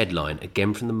 this headline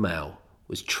again from the Mail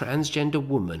was transgender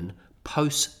woman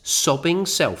posts sobbing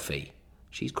selfie.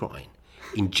 She's crying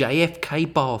in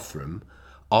JFK bathroom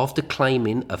after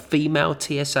claiming a female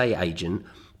TSA agent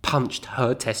punched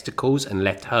her testicles and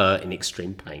left her in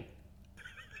extreme pain.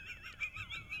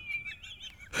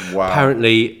 Wow.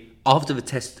 Apparently, after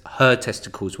her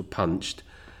testicles were punched,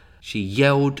 she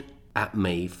yelled at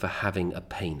me for having a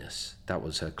penis. That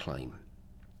was her claim.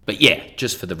 But yeah,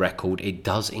 just for the record, it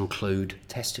does include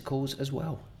testicles as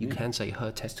well. You can say her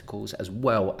testicles as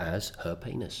well as her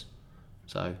penis.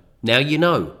 So now you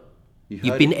know.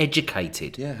 You've been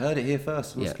educated. Yeah, heard it here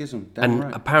first on Schism.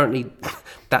 And apparently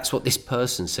that's what this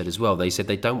person said as well. They said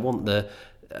they don't want the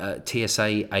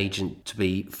TSA agent to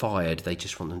be fired. They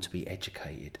just want them to be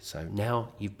educated. So now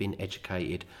you've been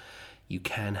educated. You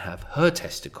can have her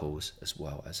testicles as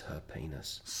well as her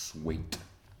penis.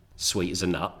 Sweet as a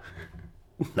nut.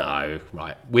 No,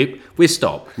 right. We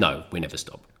stop. No, we never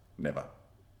stop. Never.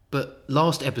 But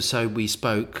last episode we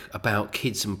spoke about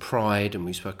kids and pride, and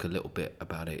we spoke a little bit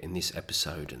about it in this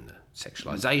episode, and the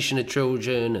sexualisation of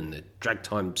children and the drag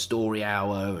time story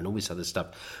hour and all this other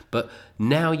stuff. But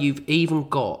now you've even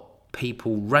got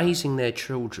people raising their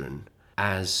children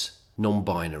as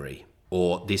non-binary,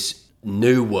 or this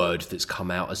new word that's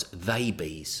come out as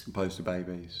they-bees.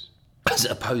 As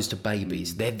opposed to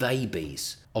babies. They're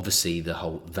they-bees. Obviously, the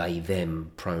whole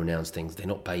they-them pronouns things, they're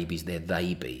not babies, they're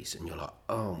they-bees. And you're like,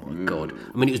 oh my God.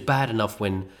 I mean, it was bad enough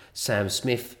when Sam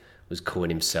Smith was calling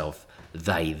himself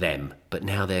they-them, but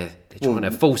now they're trying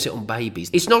to force it on babies.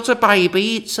 It's not a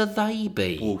baby, it's a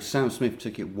they-bee. Well, Sam Smith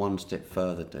took it one step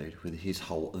further, dude, with his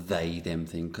whole they-them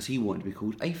thing, because he wanted to be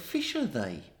called a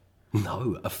fisher-they.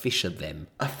 No, a fisher-them.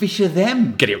 A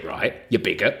fisher-them. Get it right, you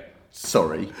bigot.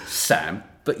 Sorry, Sam.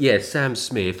 But yeah, Sam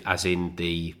Smith, as in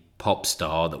the pop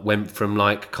star that went from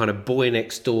like kind of boy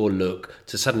next door look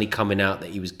to suddenly coming out that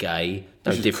he was gay,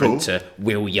 no different to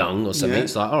Will Young or something. Yeah.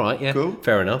 It's like, all right, yeah, cool.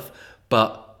 Fair enough.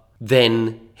 But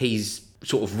then he's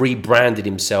sort of rebranded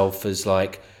himself as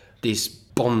like this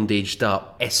bondaged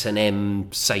up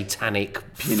S&M satanic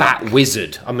fat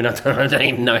wizard. I mean, I don't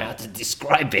even know how to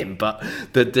describe him, but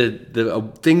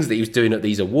the things that he was doing at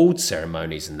these awards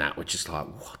ceremonies and that were just like,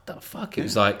 what the fuck? It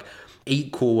was like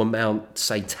equal amount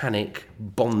satanic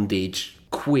bondage,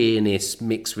 queerness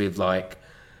mixed with like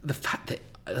the fact that,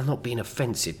 I'm not being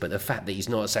offensive, but the fact that he's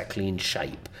not exactly in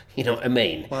shape, you know what I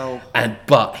mean? Well,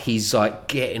 but he's like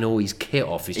getting all his kit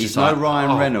off. He's no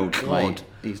Ryan Reynolds, mate.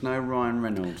 He's no Ryan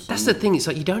Reynolds. That's the thing. It's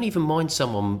like you don't even mind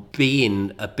someone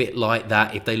being a bit like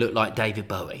that if they look like David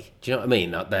Bowie. Do you know what I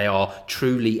mean? Like they are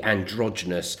truly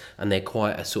androgynous and they're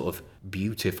quite a sort of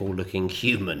beautiful looking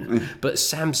human. But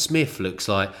Sam Smith looks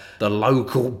like the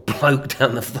local bloke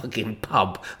down the fucking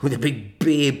pub with a big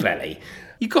beer belly.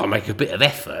 You got to make a bit of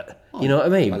effort. You know what I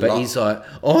mean? But he's like,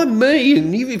 I'm me,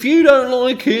 and if you don't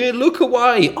like it, look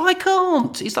away. I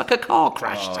can't. It's like a car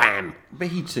crash, Sam. But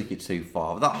he took it too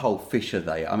far. That whole Fisher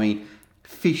they. I mean,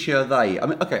 Fisher they. I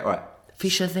mean, okay, all right.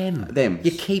 Fisher them. Them.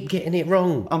 You keep getting it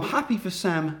wrong. I'm happy for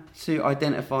Sam to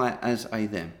identify as a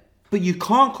them. But you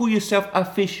can't call yourself a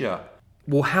Fisher.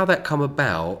 Well, how that come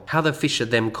about, how the Fisher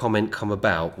them comment come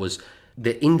about was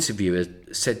the interviewer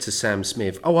said to Sam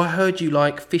Smith, oh, I heard you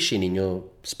like fishing in your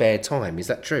spare time. Is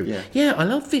that true? Yeah, I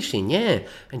love fishing, yeah.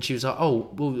 And she was like, oh,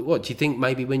 well, what, do you think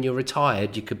maybe when you're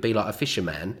retired you could be like a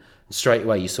fisherman? And straight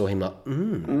away you saw him like,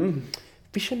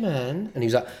 fisherman? And he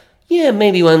was like, yeah,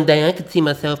 maybe one day I could see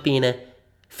myself being a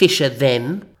Fisher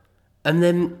them. And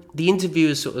then the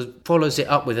interviewer sort of follows it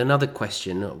up with another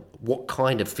question, what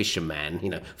kind of fisherman? You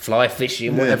know, fly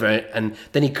fishing, whatever. And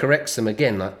then he corrects them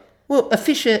again, like, well, a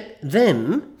fisher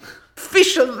them?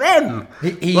 Fisher them?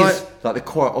 He's like the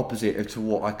quite opposite to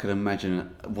what I could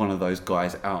imagine one of those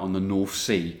guys out on the North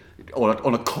Sea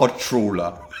on a cod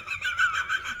trawler.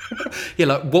 Yeah,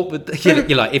 like what would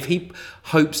you're like if he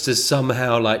hopes to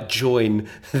somehow like join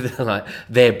like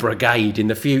their brigade in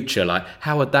the future, like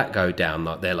how would that go down?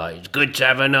 Like they're like, it's good to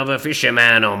have another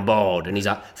fisherman on board, and he's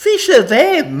like, fisher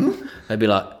them? They'd be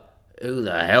like, who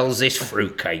the hell's this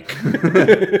fruitcake?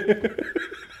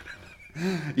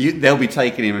 They'll be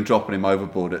taking him and dropping him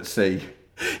overboard at sea.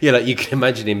 Yeah, like you can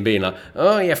imagine him being like,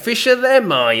 oh, you fisher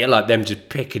them, are you? Like them just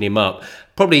picking him up.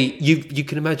 Probably you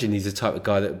can imagine he's the type of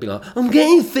guy that would be like, I'm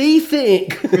getting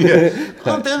seasick. Yeah.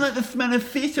 I don't like the smell of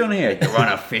fish on here. You're on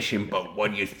a fishing boat.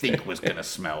 What do you think was going to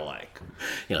smell like?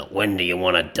 You know, when do you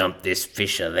want to dump this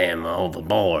fisher them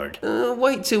overboard?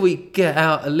 Wait till we get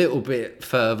out a little bit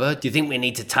further. Do you think we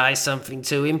need to tie something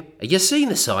to him? Have you seen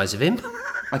the size of him?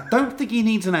 I don't think he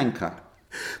needs an anchor.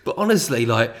 But honestly,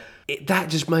 like, that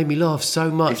just made me laugh so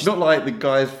much. It's not like the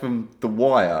guys from The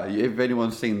Wire. If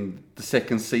anyone's seen the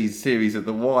second series of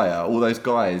The Wire, all those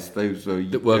guys, those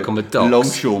that work on the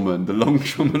docks. The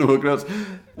longshoremen all girls.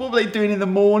 What were they doing in the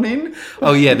morning?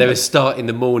 Oh yeah, they were starting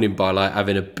the morning by like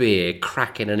having a beer,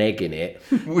 cracking an egg in it,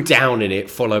 downing it,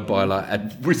 followed by like a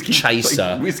whiskey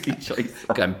chaser.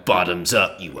 Going, bottoms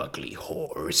up, you ugly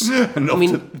whores. And I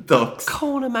mean, the docks. I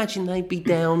can't imagine they'd be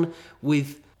down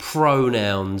with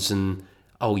pronouns and,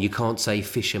 oh, you can't say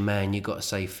fisherman, you got to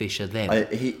say fisher them.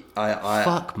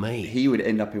 Fuck me. He would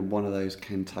end up in one of those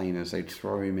containers. They'd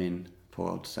throw him in, poor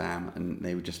old Sam, and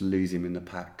they would just lose him in the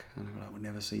pack. And I would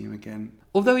never see him again.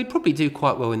 Although he'd probably do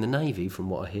quite well in the Navy, from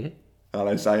what I hear.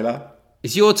 Hello, sailor.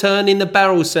 It's your turn in the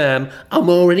barrel, Sam. I'm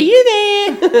already in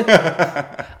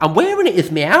there. I'm wearing it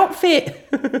as my outfit.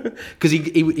 Because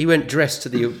he went dressed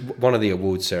to one of the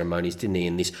award ceremonies, didn't he,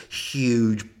 in this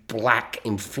huge black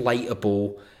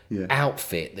inflatable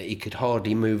outfit that he could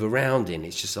hardly move around in.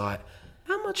 It's just like,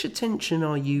 how much attention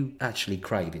are you actually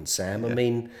craving, Sam? I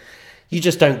mean, you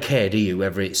just don't care, do you?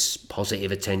 Whether it's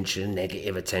positive attention,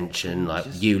 negative attention, like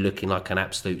you looking like an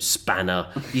absolute spanner.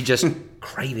 You're just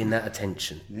craving that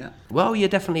attention. Yeah. Well, you're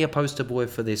definitely a poster boy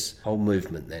for this whole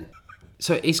movement then.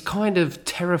 So it's kind of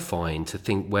terrifying to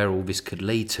think where all this could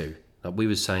lead to. Like we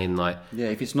were saying, like... Yeah,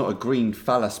 if it's not a green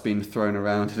phallus being thrown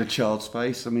around in a child's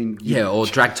face, I mean... Yeah, or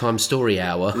drag time story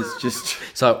hour. It's just...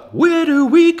 It's like, where do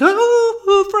we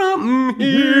go from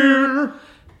here?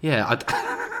 Yeah,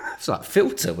 it's like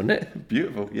Filter, wasn't it?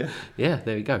 Beautiful, yeah. Yeah,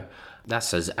 there you go.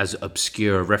 That's as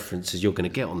obscure a reference as you're going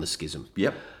to get on the Schism.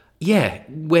 Yep. Yeah,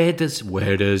 where does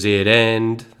it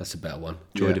end? That's a better one.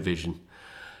 Joy Division.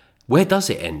 Where does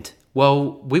it end?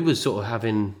 Well, we were sort of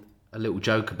having a little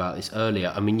joke about this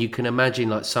earlier. I mean, you can imagine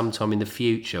like sometime in the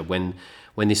future when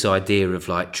this idea of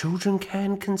like children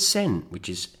can consent, which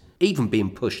is even being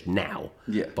pushed now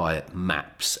by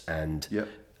MAPS and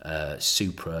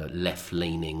super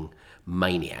left-leaning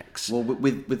maniacs. Well,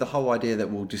 with the whole idea that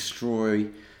we'll destroy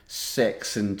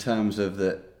sex in terms of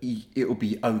that it will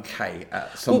be okay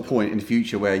at some point in the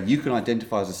future where you can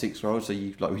identify as a 6-year-old. So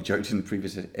you, like we joked in the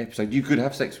previous episode, you could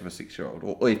have sex with a 6-year-old,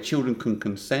 or if children can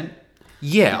consent.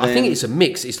 Yeah, I think it's a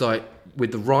mix. It's like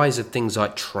with the rise of things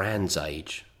like trans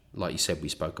age, like you said, we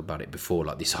spoke about it before,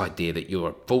 like this idea that you're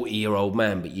a 40-year-old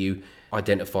man, but you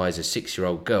identify as a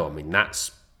 6-year-old girl. I mean,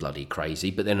 that's bloody crazy.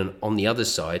 But then on the other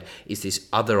side is this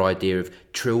other idea of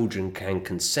children can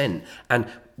consent. And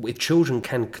if children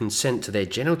can consent to their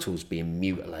genitals being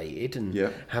mutilated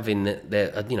and having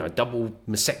their double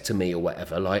mastectomy or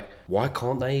whatever, like, why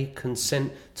can't they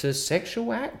consent to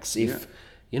sexual acts if...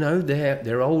 You know,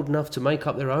 they're old enough to make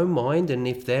up their own mind, and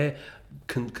if they're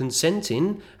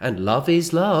consenting, and love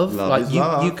is love. Love is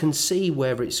love. You can see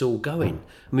where it's all going.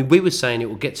 I mean, we were saying it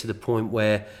will get to the point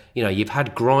where, you've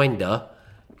had Grindr,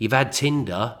 you've had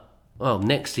Tinder, well,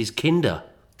 next is Kinder.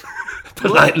 For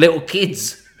like little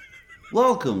kids.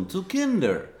 Welcome to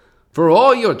Kinder. For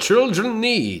all your children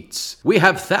needs. We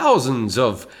have thousands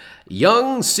of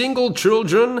young single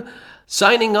children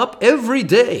signing up every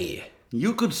day.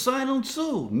 You could sign on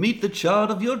too. Meet the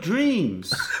child of your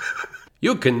dreams.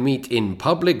 You can meet in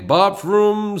public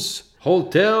bathrooms,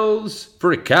 hotels,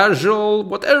 for casual,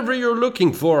 whatever you're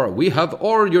looking for. We have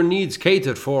all your needs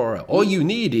catered for. All you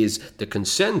need is the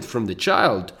consent from the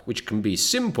child, which can be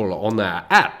simple on the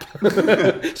app.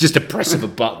 It's just a press of a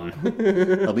button.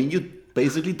 I mean, you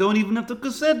basically don't even have to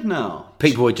consent now.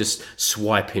 People are just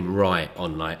swiping right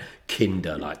on like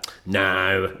Kinder, like,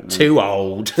 no, too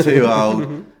old. Too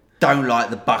old. Don't like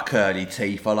the buck early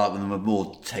teeth. I like them with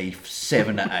more teeth.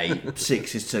 7 to 8.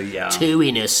 6 is too young. Too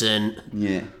innocent.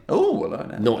 Yeah. Oh, I like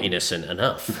that. Not innocent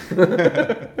enough.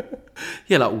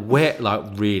 Yeah, where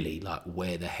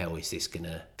the hell is this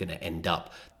gonna end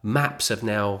up? Maps have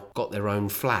now got their own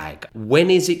flag.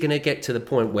 When is it gonna get to the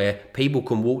point where people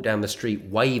can walk down the street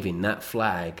waving that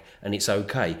flag and it's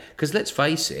okay? Because let's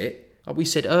face it, like we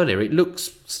said earlier, it looks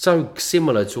so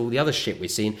similar to all the other shit we're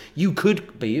seeing. You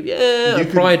could be a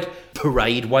pride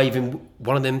parade waving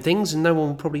one of them things and no one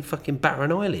will probably fucking batter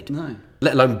an eyelid. No.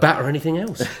 Let alone batter anything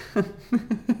else.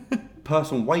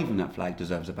 Person waving that flag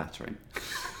deserves a battering.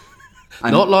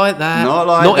 Not like that.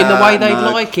 Not in the way they'd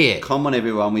like it. Come on,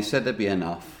 everyone. We said there'd be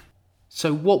enough.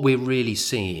 So what we're really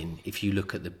seeing, if you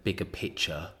look at the bigger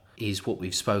picture, is what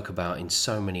we've spoke about in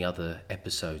so many other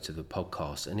episodes of the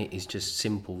podcast, and it is just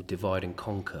simple divide and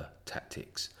conquer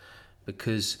tactics.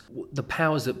 Because the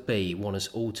powers that be want us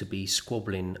all to be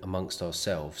squabbling amongst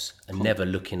ourselves and never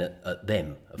looking at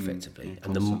them, effectively.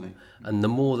 And the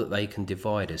more that they can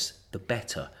divide us, the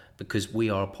better. Because we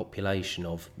are a population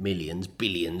of millions,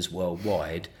 billions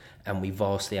worldwide, and we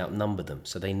vastly outnumber them.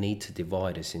 So they need to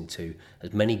divide us into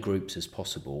as many groups as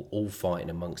possible, all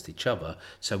fighting amongst each other,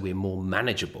 so we're more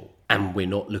manageable and we're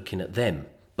not looking at them.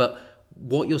 But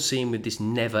what you're seeing with this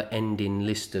never-ending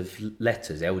list of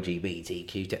letters,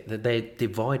 LGBTQ, that they're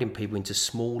dividing people into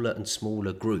smaller and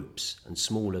smaller groups and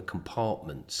smaller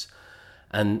compartments.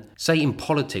 And say in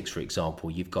politics, for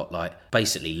example, you've got like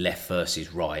basically left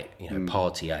versus right,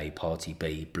 party A, party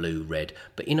B, blue, red.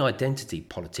 But in identity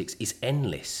politics, it's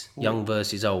endless. Young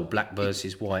versus old, black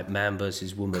versus white, man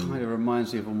versus woman. Kind of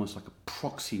reminds me of almost like a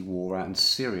proxy war out in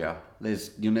Syria.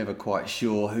 You're never quite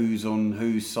sure who's on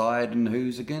whose side and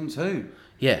who's against who.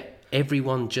 Yeah,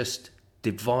 everyone just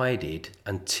divided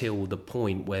until the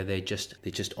point where they're just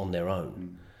on their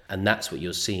own. And that's what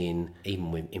you're seeing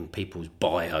even in people's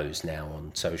bios now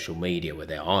on social media, where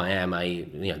I am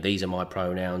these are my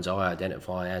pronouns, I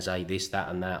identify as a this, that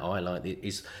and that, I like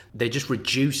this. They're just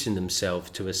reducing themselves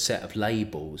to a set of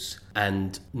labels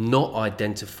and not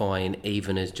identifying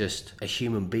even as just a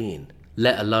human being,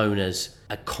 let alone as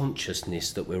a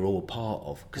consciousness that we're all part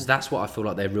of. Because that's what I feel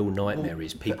like their real nightmare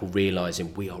is, people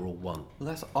realising we are all one. Well,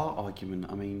 that's our argument.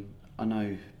 I mean, I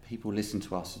know people listen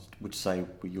to us would say,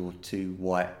 well, you're two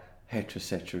white,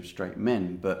 heterosexual, straight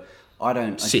men, but I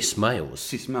don't... Cis males,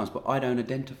 but I don't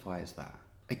identify as that.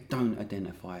 I don't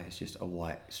identify as just a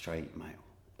white, straight male.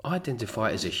 I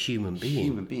identify as a human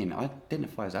being. I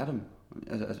identify as Adam,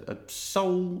 as a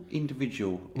sole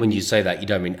individual. When you say that, you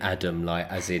don't mean Adam, like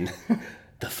as in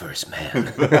the first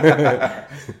man.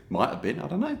 Might have been, I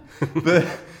don't know. But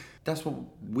that's what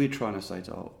we're trying to say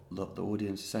to the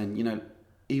audience, saying,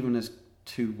 even as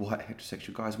two white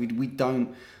heterosexual guys, we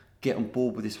don't get on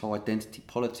board with this whole identity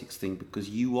politics thing, because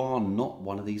you are not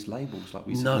one of these labels. Like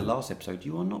we said in the last episode,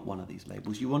 you are not one of these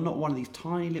labels. You are not one of these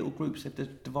tiny little groups that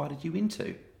they've divided you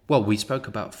into. Well, we spoke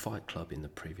about Fight Club in the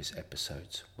previous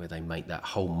episodes, where they make that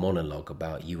whole monologue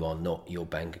about you are not your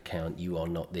bank account, you are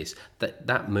not this.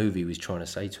 That movie was trying to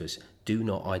say to us, do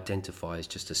not identify as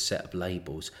just a set of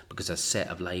labels, because a set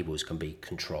of labels can be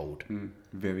controlled.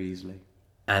 Very easily.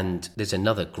 And there's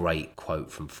another great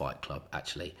quote from Fight Club,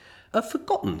 actually. A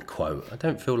forgotten quote. I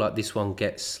don't feel like this one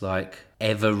gets,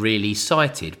 ever really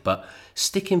cited, but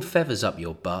sticking feathers up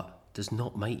your butt does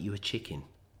not make you a chicken.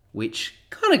 Which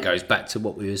kind of goes back to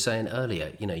what we were saying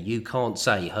earlier. You can't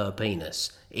say her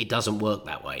penis. It doesn't work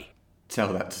that way.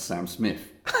 Tell that to Sam Smith.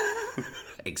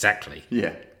 Exactly.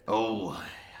 Yeah. Oh,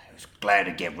 I was glad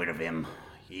to get rid of him.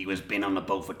 He was been on the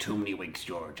boat for too many weeks,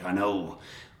 George. I know.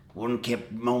 One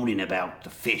kept moaning about the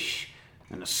fish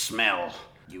and the smell.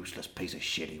 Useless piece of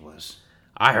shit he was.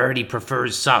 I heard he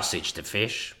prefers sausage to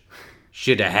fish.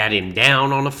 Should have had him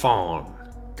down on a farm.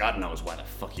 God knows why the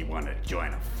fuck you want to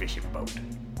join a fishing boat.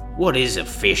 What is a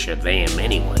fish of them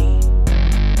anyway?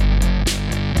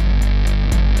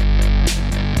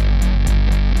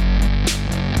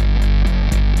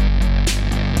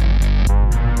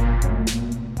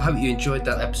 I hope you enjoyed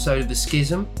that episode of The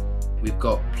Schism. We've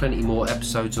got plenty more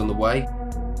episodes on the way.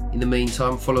 In the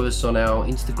meantime, follow us on our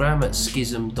Instagram at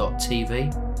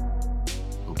schism.tv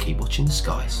and keep watching the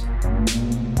skies.